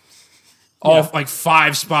them. All like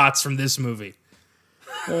 5 spots from this movie.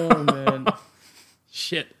 Oh man.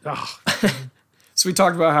 Shit. Oh. So we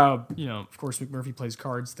talked about how, of course, McMurphy plays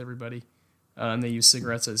cards with everybody, and they use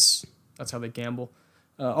cigarettes that's how they gamble.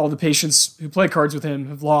 All the patients who play cards with him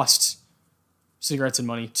have lost cigarettes and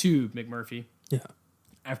money to McMurphy. Yeah.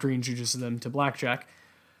 After he introduces them to blackjack,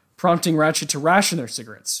 prompting Ratchet to ration their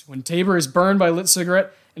cigarettes. When Tabor is burned by a lit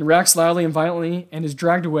cigarette and reacts loudly and violently and is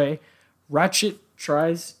dragged away, Ratchet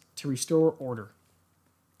tries to restore order.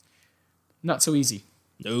 Not so easy.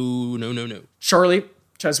 No. Charlie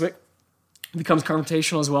Cheswick becomes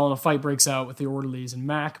confrontational as well, and a fight breaks out with the orderlies, and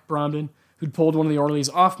Mac Bromden, who'd pulled one of the orderlies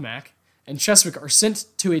off Mac, and Cheswick are sent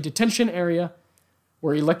to a detention area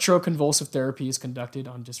where electroconvulsive therapy is conducted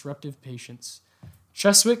on disruptive patients.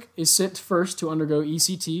 Cheswick is sent first to undergo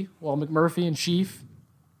ECT, while McMurphy and Chief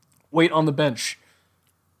wait on the bench.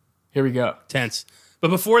 Here we go. Tense. But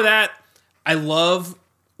before that, I love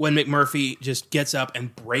when McMurphy just gets up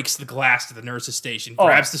and breaks the glass to the nurse's station,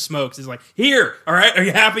 grabs the smokes, is like, here, all right, are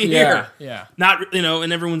you happy? Here. Yeah. Not,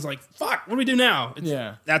 and everyone's like, fuck, what do we do now?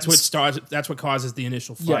 That's what starts. That's what causes the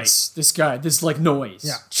initial fight. Yes, this like noise.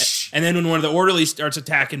 Yeah. And then when one of the orderlies starts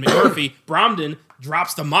attacking McMurphy, Bromden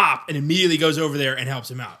drops the mop and immediately goes over there and helps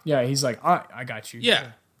him out. Yeah, he's like, I got you.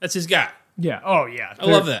 Yeah, that's his guy. Yeah. Oh, yeah. I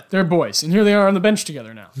love that. They're boys. And here they are on the bench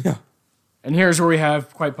together now. Yeah. And here's where we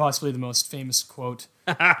have quite possibly the most famous quote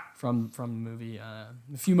from the movie.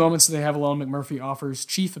 The few moments they have alone, McMurphy offers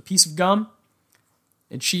Chief a piece of gum,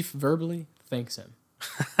 and Chief verbally thanks him.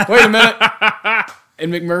 Wait a minute.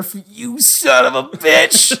 And McMurphy, you son of a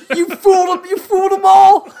bitch! You fooled him! You fooled them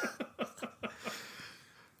all!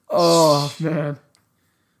 Oh, man.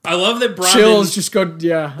 I love that Bromden... Chills just go,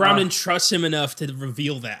 yeah. Bromden trusts him enough to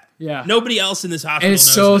reveal that. Yeah. Nobody else in this hospital and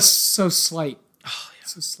it's knows so slight. Oh, yeah.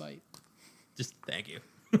 So slight. Just thank you.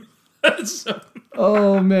 So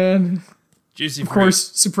oh, man. Juicy Of fruit.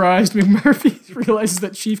 course, surprised, McMurphy realizes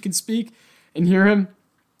that Chief can speak and hear him.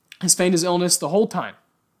 Has feigned his illness the whole time.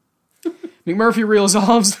 McMurphy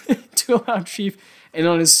resolves to allow Chief in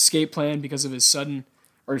on his escape plan because of his hidden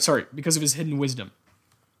wisdom.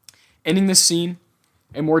 Ending this scene,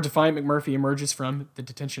 a more defiant McMurphy emerges from the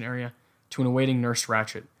detention area to an awaiting Nurse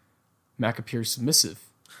Ratchet. Mac appears submissive,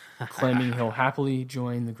 claiming he'll happily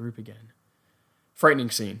join the group again. Frightening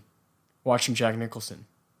scene. Watching Jack Nicholson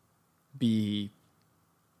be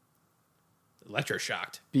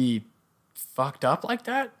electroshocked. Be fucked up like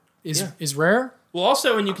that is rare. Well,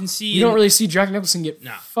 also, and you can see... You don't really see Jack Nicholson get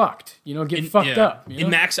fucked. Fucked up.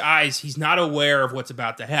 In Mac's eyes, he's not aware of what's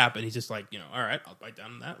about to happen. He's just like, all right, I'll bite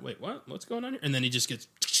down on that. Wait, what? What's going on here? And then he just gets...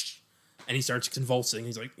 And he starts convulsing.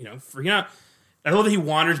 He's like, freaking out. I love that he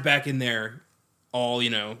wanders back in there all,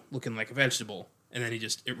 looking like a vegetable. And then he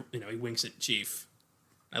just, he winks at Chief.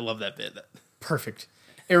 I love that bit. Perfect.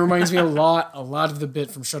 It reminds me a lot of the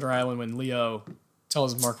bit from Shutter Island when Leo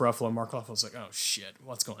tells Mark Ruffalo. Mark Ruffalo's like, oh shit,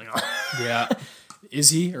 what's going on? Yeah.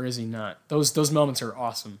 Is he or is he not? Those moments are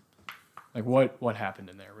awesome. Like what happened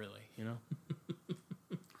in there, really,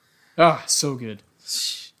 so good.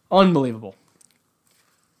 Unbelievable.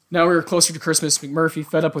 Now we're closer to Christmas. McMurphy,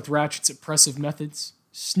 fed up with Ratchet's oppressive methods,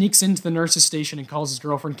 sneaks into the nurse's station and calls his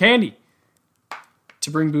girlfriend Candy to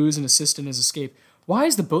bring booze and assist in his escape. Why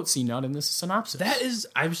is the boat scene not in this synopsis?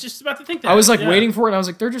 I was just about to think that. I was waiting for it, and I was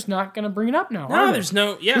like, they're just not going to bring it up now. No, there's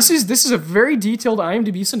no, This is a very detailed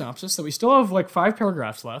IMDb synopsis that we still have 5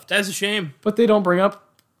 paragraphs left. That's a shame. But they don't bring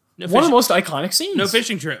up one of the most iconic scenes. No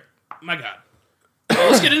fishing trip. My God.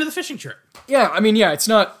 Well, let's get into the fishing trip. Yeah, it's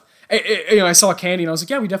not... I saw Candy, and I was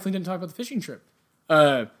like, yeah, we definitely didn't talk about the fishing trip.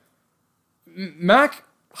 Mac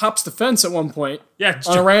hops the fence at one point. Yeah.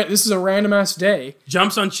 This is a random-ass day.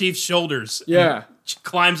 Jumps on Chief's shoulders. Yeah.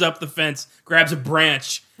 Climbs up the fence, grabs a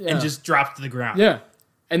branch, and just drops to the ground. Yeah.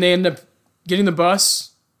 And they end up getting the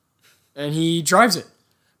bus, and he drives it.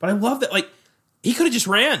 But I love that, he could have just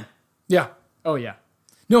ran. Yeah. Oh, yeah.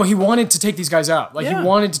 No, he wanted to take these guys out. He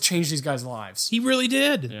wanted to change these guys' lives. He really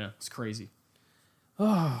did. Yeah. It's crazy.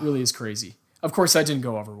 Oh. It really is crazy. Of course, that didn't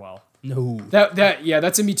go over well. No.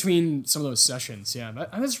 That's in between some of those sessions. Yeah.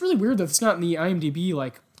 That's really weird that it's not in the IMDb,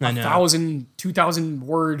 1,000, 2,000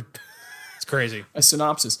 word... It's crazy. A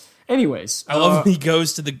synopsis. Anyways. I love when he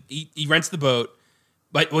goes to he rents the boat,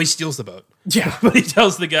 he steals the boat. Yeah. But he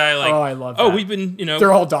tells the guy, like, Oh, I love oh, that. we've been,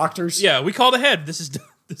 They're all doctors. yeah, we called ahead. This is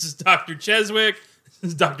Dr. Cheswick. This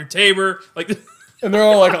is Dr. Tabor. Like, And they're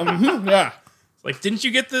all like, yeah. like, didn't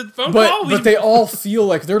you get the phone call? But they all feel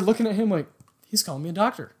like they're looking at him like, he's calling me a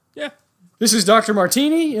doctor. Yeah. This is Dr.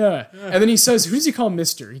 Martini? Yeah. And then he says, who does he call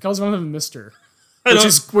Mister? He calls one of them Mister.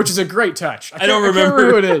 Which is a great touch. I don't remember. I can't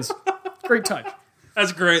remember who it is. Great touch.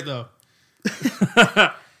 That's great, though.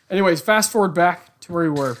 Anyways, fast forward back to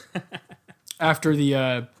where we were after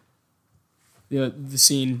the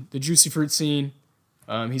scene, the juicy fruit scene.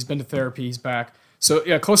 He's been to therapy. He's back. So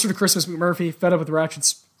yeah, closer to Christmas, McMurphy, fed up with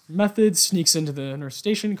Ratchet's methods, sneaks into the nurse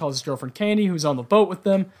station, calls his girlfriend Candy, who's on the boat with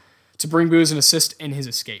them, to bring booze and assist in his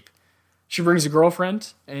escape. She brings a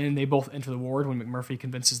girlfriend, and they both enter the ward when McMurphy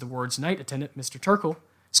convinces the ward's night attendant, Mr. Turkle,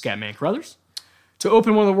 Scatman Crothers, to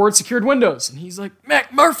open one of the ward's secured windows. And he's like,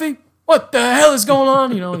 McMurphy, what the hell is going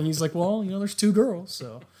on? And he's like, well, there's two girls,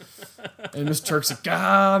 so. And Mr. Turk's like,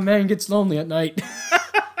 man gets lonely at night.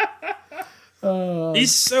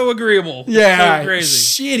 He's so agreeable. Yeah, So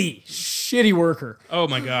crazy. Shitty worker. Oh,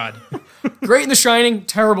 my God. Great in The Shining,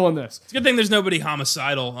 terrible in this. It's a good thing there's nobody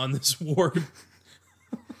homicidal on this ward.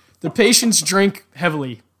 The patients drink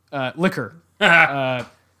heavily, liquor. And,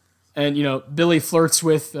 Billy flirts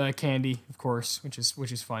with Candy, of course, which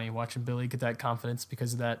is funny, watching Billy get that confidence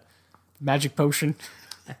because of that magic potion.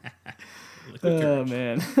 Oh,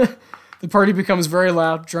 man. The party becomes very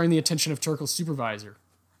loud, drawing the attention of Turkle's supervisor.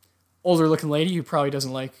 Older-looking lady who probably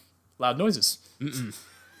doesn't like loud noises.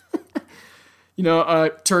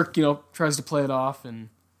 Turk, tries to play it off, and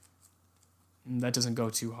that doesn't go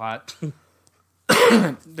too hot.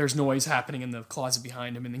 There's noise happening in the closet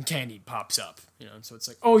behind him, and then Candy pops up. And so it's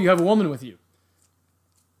like, oh, you have a woman with you.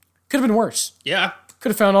 Could have been worse. Yeah. Could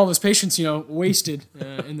have found all those patients, wasted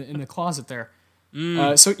in the closet there.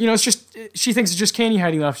 So it's just she thinks it's just Candy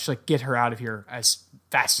hiding off. She's like, get her out of here as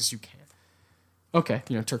fast as you can. Okay,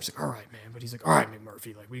 Turk's like, all right, man, but he's like, all right,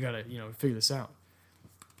 McMurphy, like we gotta figure this out.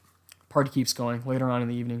 Party keeps going. Later on in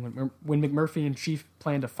the evening, when McMurphy and Chief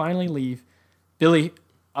plan to finally leave, Billy,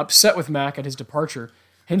 upset with Mac at his departure,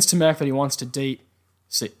 hints to Mac that he wants to date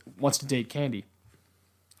Candy.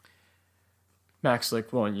 Mac's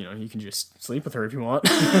like, well, you can just sleep with her if you want.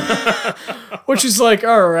 Which is like,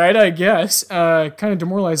 all right, I guess. Kind of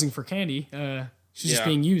demoralizing for Candy. She's just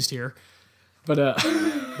being used here. But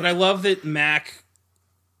I love that Mac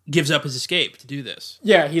gives up his escape to do this.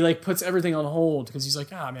 Yeah, he puts everything on hold because he's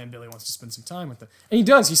like, man, Billy wants to spend some time with them. And he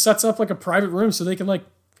does. He sets up a private room so they can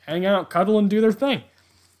hang out, cuddle, and do their thing.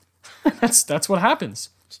 That's what happens.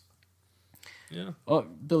 Yeah. Oh,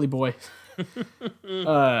 Billy boy.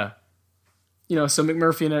 So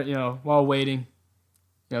McMurphy, while waiting,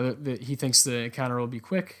 he thinks the encounter will be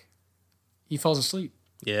quick. He falls asleep.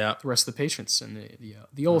 Yeah. The rest of the patients, and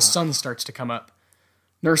the old sun starts to come up.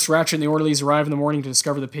 Nurse Ratchet and the orderlies arrive in the morning to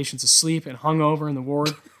discover the patient's asleep and hungover in the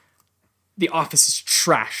ward. The office is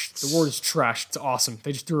trashed. The ward is trashed. It's awesome.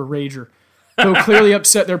 They just threw a rager. Though clearly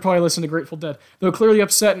upset, they're probably listening to Grateful Dead. Though clearly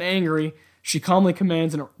upset and angry, she calmly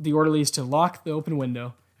commands the orderlies to lock the open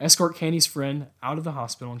window, escort Candy's friend out of the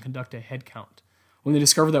hospital, and conduct a head count. When they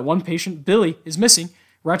discover that one patient, Billy, is missing,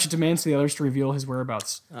 Ratchet demands the others to reveal his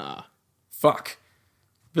whereabouts. Fuck.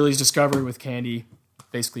 Billy's discovery with Candy,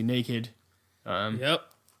 basically naked. Yep.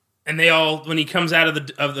 And they all, when he comes out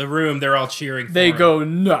of the room, they're all cheering for him. They go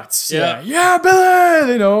nuts. Yeah,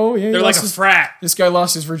 Billy! They're like a frat. This guy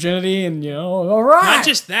lost his virginity, and, all right. Not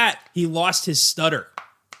just that, he lost his stutter.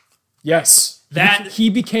 Yes.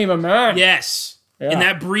 He became a man. Yes. Yeah. In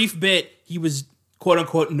that brief bit, he was,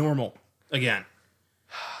 quote-unquote, normal again.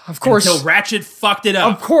 Of course. Until Ratchet fucked it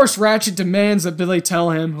up. Of course, Ratchet demands that Billy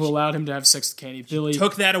tell him who allowed him to have sex with Candy. Billy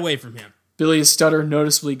took that away from him. Billy's stutter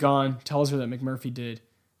noticeably gone, tells her that McMurphy did,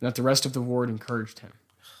 and that the rest of the ward encouraged him.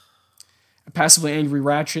 A passively angry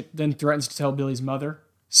Ratchet then threatens to tell Billy's mother,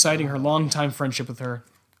 citing her longtime friendship with her,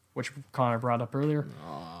 which Connor brought up earlier.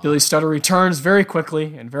 Billy's stutter returns very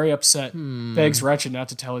quickly and very upset, begs Ratchet not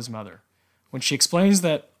to tell his mother. When she explains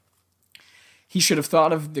that he should have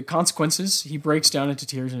thought of the consequences, he breaks down into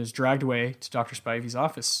tears and is dragged away to Dr. Spivey's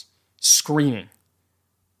office, screaming.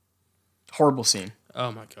 Horrible scene.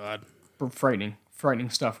 Oh my God. Frightening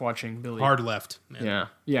stuff watching Billy. Hard left, man.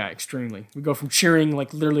 Yeah, extremely. We go from cheering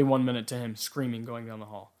literally 1 minute to him screaming going down the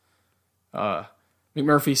hall.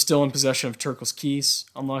 McMurphy, still in possession of Turkle's keys,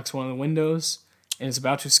 unlocks one of the windows and is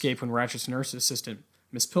about to escape when Ratchet's nurse assistant,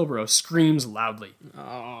 Miss Pilbrow, screams loudly.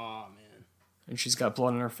 Oh, man. And she's got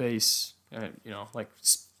blood on her face, and,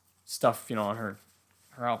 stuff, on her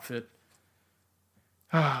outfit.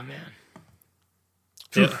 Oh, man.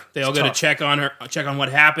 They all go to check on what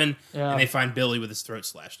happened, and they find Billy with his throat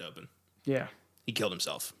slashed open. Yeah. He killed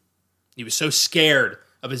himself. He was so scared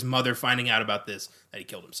of his mother finding out about this that he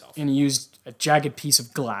killed himself. And he used a jagged piece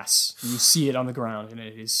of glass. And you see it on the ground, and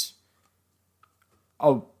it is...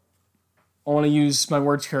 Oh, I want to use my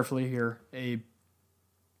words carefully here. A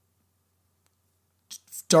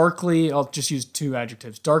darkly... I'll just use two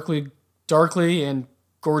adjectives. Darkly and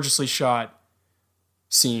gorgeously shot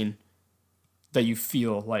scene that you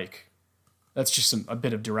feel like... That's just a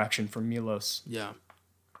bit of direction from Milos. Yeah.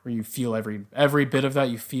 Where you feel every bit of that.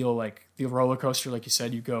 You feel like the roller coaster, like you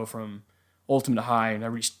said, you go from ultimate to high, and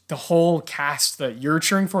the whole cast that you're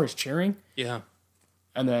cheering for is cheering. Yeah.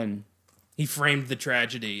 And then he framed the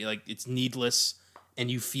tragedy like it's needless,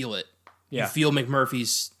 and you feel it. Yeah. You feel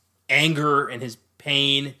McMurphy's anger and his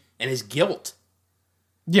pain and his guilt.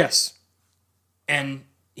 Yes. And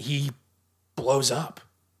he blows up.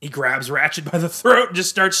 He grabs Ratchet by the throat and just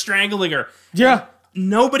starts strangling her. Yeah.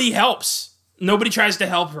 Nobody helps. Nobody tries to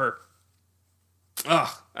help her. Ugh,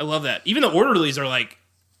 I love that. Even the orderlies are like,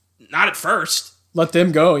 not at first. Let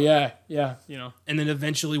them go, yeah, you know. And then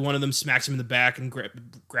eventually one of them smacks him in the back and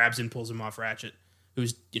grabs and pulls him off Ratchet,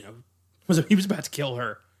 who's, he was about to kill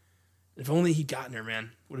her. If only he'd gotten her,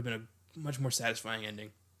 man, would have been a much more satisfying ending.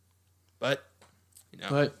 But,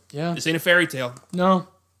 yeah. This ain't a fairy tale. No.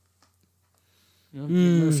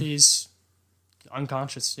 Murphy's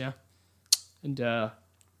unconscious, yeah. And,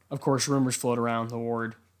 of course, rumors float around the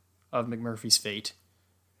ward of McMurphy's fate.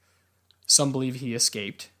 Some believe he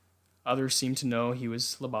escaped. Others seem to know he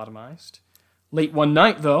was lobotomized. Late one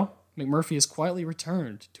night, though, McMurphy is quietly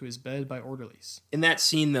returned to his bed by orderlies. In that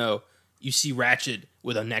scene, though, you see Ratchet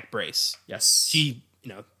with a neck brace. Yes. She,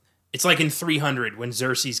 it's like in 300 when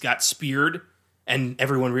Xerxes got speared and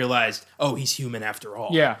everyone realized, oh, he's human after all.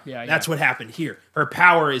 Yeah. That's what happened here. Her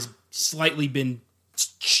power has slightly been,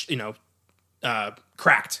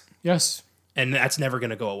 cracked. Yes. And that's never going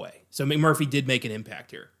to go away. So McMurphy did make an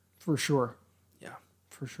impact here. For sure. Yeah.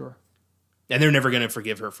 For sure. And they're never going to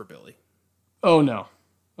forgive her for Billy. Oh, no.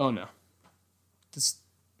 Just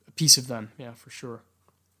a piece of them. Yeah, for sure.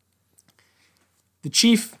 The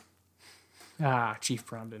Chief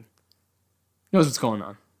Bromden, knows what's going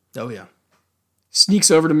on. Oh, yeah.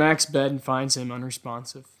 Sneaks over to Mac's bed and finds him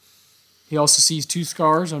unresponsive. He also sees 2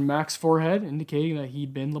 scars on Mac's forehead, indicating that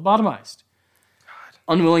he'd been lobotomized. God.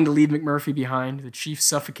 Unwilling to leave McMurphy behind, the Chief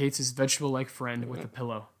suffocates his vegetable-like friend with a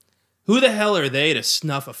pillow. Who the hell are they to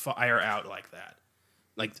snuff a fire out like that?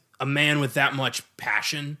 Like, a man with that much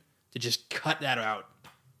passion to just cut that out.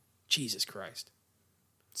 Jesus Christ.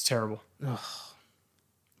 It's terrible. Ugh.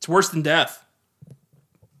 It's worse than death.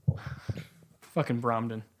 Fucking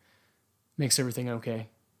Bromden. Makes everything okay.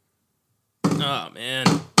 Oh, man.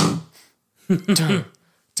 Dun,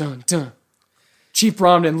 dun, dun. Chief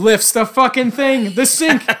Bromden lifts the fucking thing, the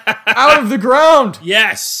sink, out of the ground.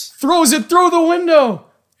 Yes. Throws it through the window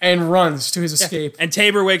and runs to his escape. And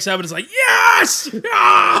Tabor wakes up and is like, yes!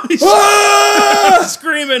 He's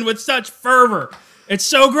screaming with such fervor. It's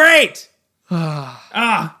so great.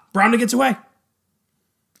 Bromden gets away.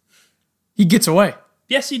 He gets away.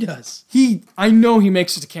 Yes, he does. I know he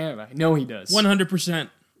makes it to Canada. I know he does. 100%.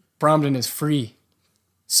 Bromden is free.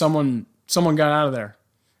 Someone got out of there.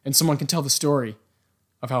 And someone can tell the story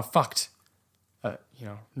of how fucked,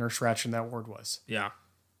 Nurse Ratchet in that ward was. Yeah.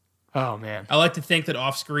 Oh, man. I like to think that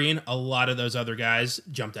off screen, a lot of those other guys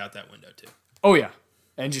jumped out that window, too. Oh, yeah.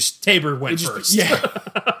 And just... Tabor went first. Yeah.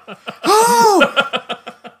 Oh!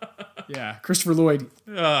 Yeah. Christopher Lloyd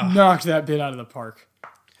knocked that bit out of the park.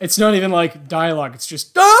 It's not even like dialogue. It's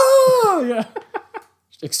just, oh! Yeah.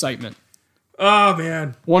 Just excitement. Oh,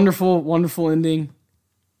 man. Wonderful, wonderful ending.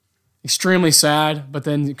 Extremely sad, but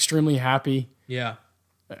then extremely happy. Yeah.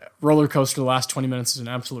 Roller coaster. The last 20 minutes is an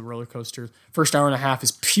absolute roller coaster. First hour and a half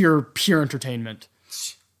is pure entertainment.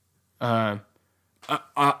 Awesome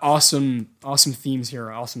themes here.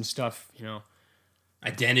 Awesome stuff,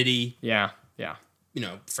 Identity. Yeah.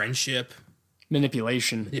 Friendship.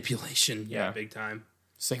 Manipulation. Yeah, big time.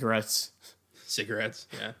 Cigarettes.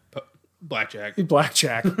 Yeah. Blackjack.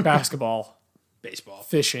 Basketball. Baseball.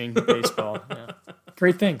 Fishing. Baseball. Yeah.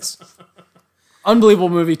 Great things. Unbelievable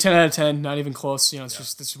movie. 10 out of 10. Not even close. It's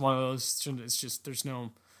just, this is one of those, it's just, there's no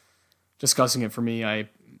discussing it for me. I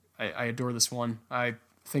adore this one. I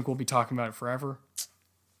think we'll be talking about it forever.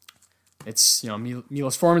 It's,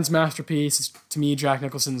 Milos Forman's masterpiece. It's, to me, Jack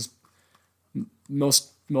Nicholson's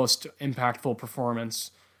most impactful performance.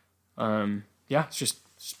 It's just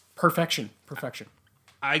perfection.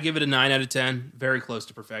 I give it a 9 out of 10. Very close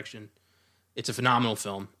to perfection. It's a phenomenal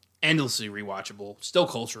film. Endlessly rewatchable. Still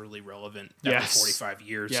culturally relevant after 45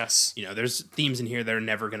 years. Yes. There's themes in here that are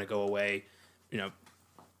never going to go away.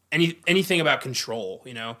 Anything about control,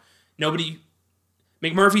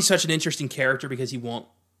 McMurphy's such an interesting character because he won't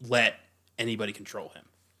let anybody control him.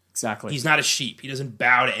 Exactly. He's not a sheep. He doesn't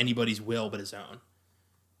bow to anybody's will but his own.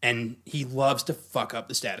 And he loves to fuck up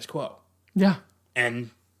the status quo. Yeah. And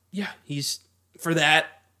yeah, he's for that.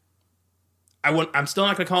 I'm still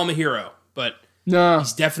not going to call him a hero, but no,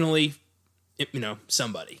 he's definitely,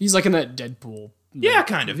 somebody. He's like in that Deadpool. Yeah,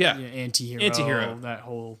 kind of. Yeah, anti-hero. That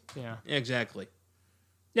whole exactly.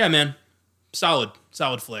 Yeah, man, solid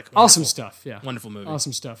flick. Wonderful. Awesome stuff. Yeah, wonderful movie.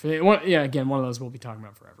 Awesome stuff. Again, one of those we'll be talking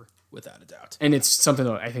about forever, without a doubt. And it's something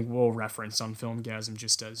that I think we'll reference on Filmgasm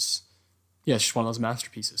just as, it's just one of those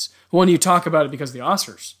masterpieces. When you talk about it because of the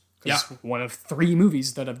Oscars, one of 3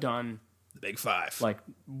 movies that have done the Big 5. Like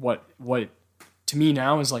what to me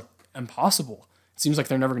now is like impossible. It seems like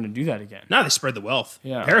they're never going to do that again. No, they spread the wealth.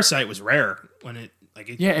 Yeah, Parasite was rare when it.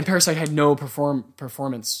 And Parasite had no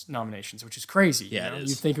performance nominations, which is crazy. Yeah, it is.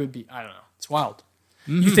 You'd think it would be, I don't know, it's wild.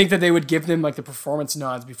 Mm-hmm. You think that they would give them like the performance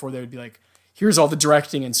nods before they would be like, here's all the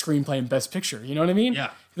directing and screenplay and best picture. You know what I mean?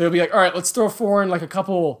 Yeah. They would be like, all right, let's throw forward like a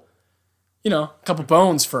couple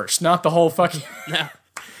bones first, not the whole fucking. Yeah.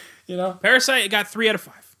 Parasite got 3 out of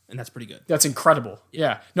 5. And that's pretty good. That's incredible.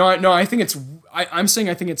 Yeah. No, I think it's. I'm saying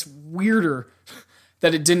I think it's weirder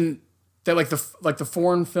that it didn't. That like the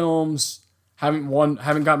foreign films haven't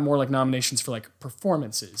gotten more like nominations for like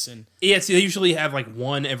performances and. Yeah, so they usually have like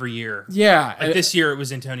one every year. Yeah. Like this year it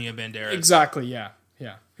was Antonio Banderas. Exactly. Yeah.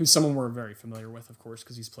 Yeah. Who's someone we're very familiar with, of course,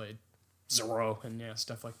 because he's played Zorro and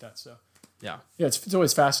stuff like that. So. Yeah. Yeah, it's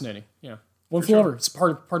always fascinating. Yeah. One flew over. It's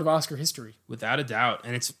part of Oscar history. Without a doubt,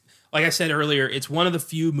 and it's. Like I said earlier, it's one of the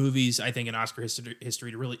few movies, I think, in Oscar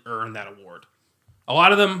history to really earn that award. A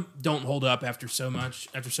lot of them don't hold up after so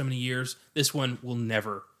many years. This one will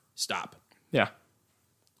never stop. Yeah.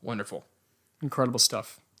 Wonderful. Incredible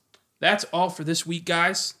stuff. That's all for this week,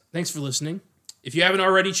 guys. Thanks for listening. If you haven't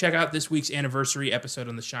already, check out this week's anniversary episode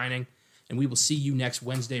on The Shining, and we will see you next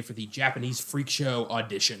Wednesday for the Japanese Freak Show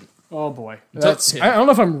audition. Oh boy, I don't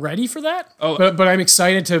know if I'm ready for that. But I'm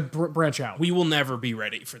excited to branch out. We will never be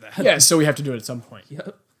ready for that. Yeah, so we have to do it at some point.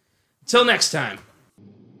 Yep. Till next time.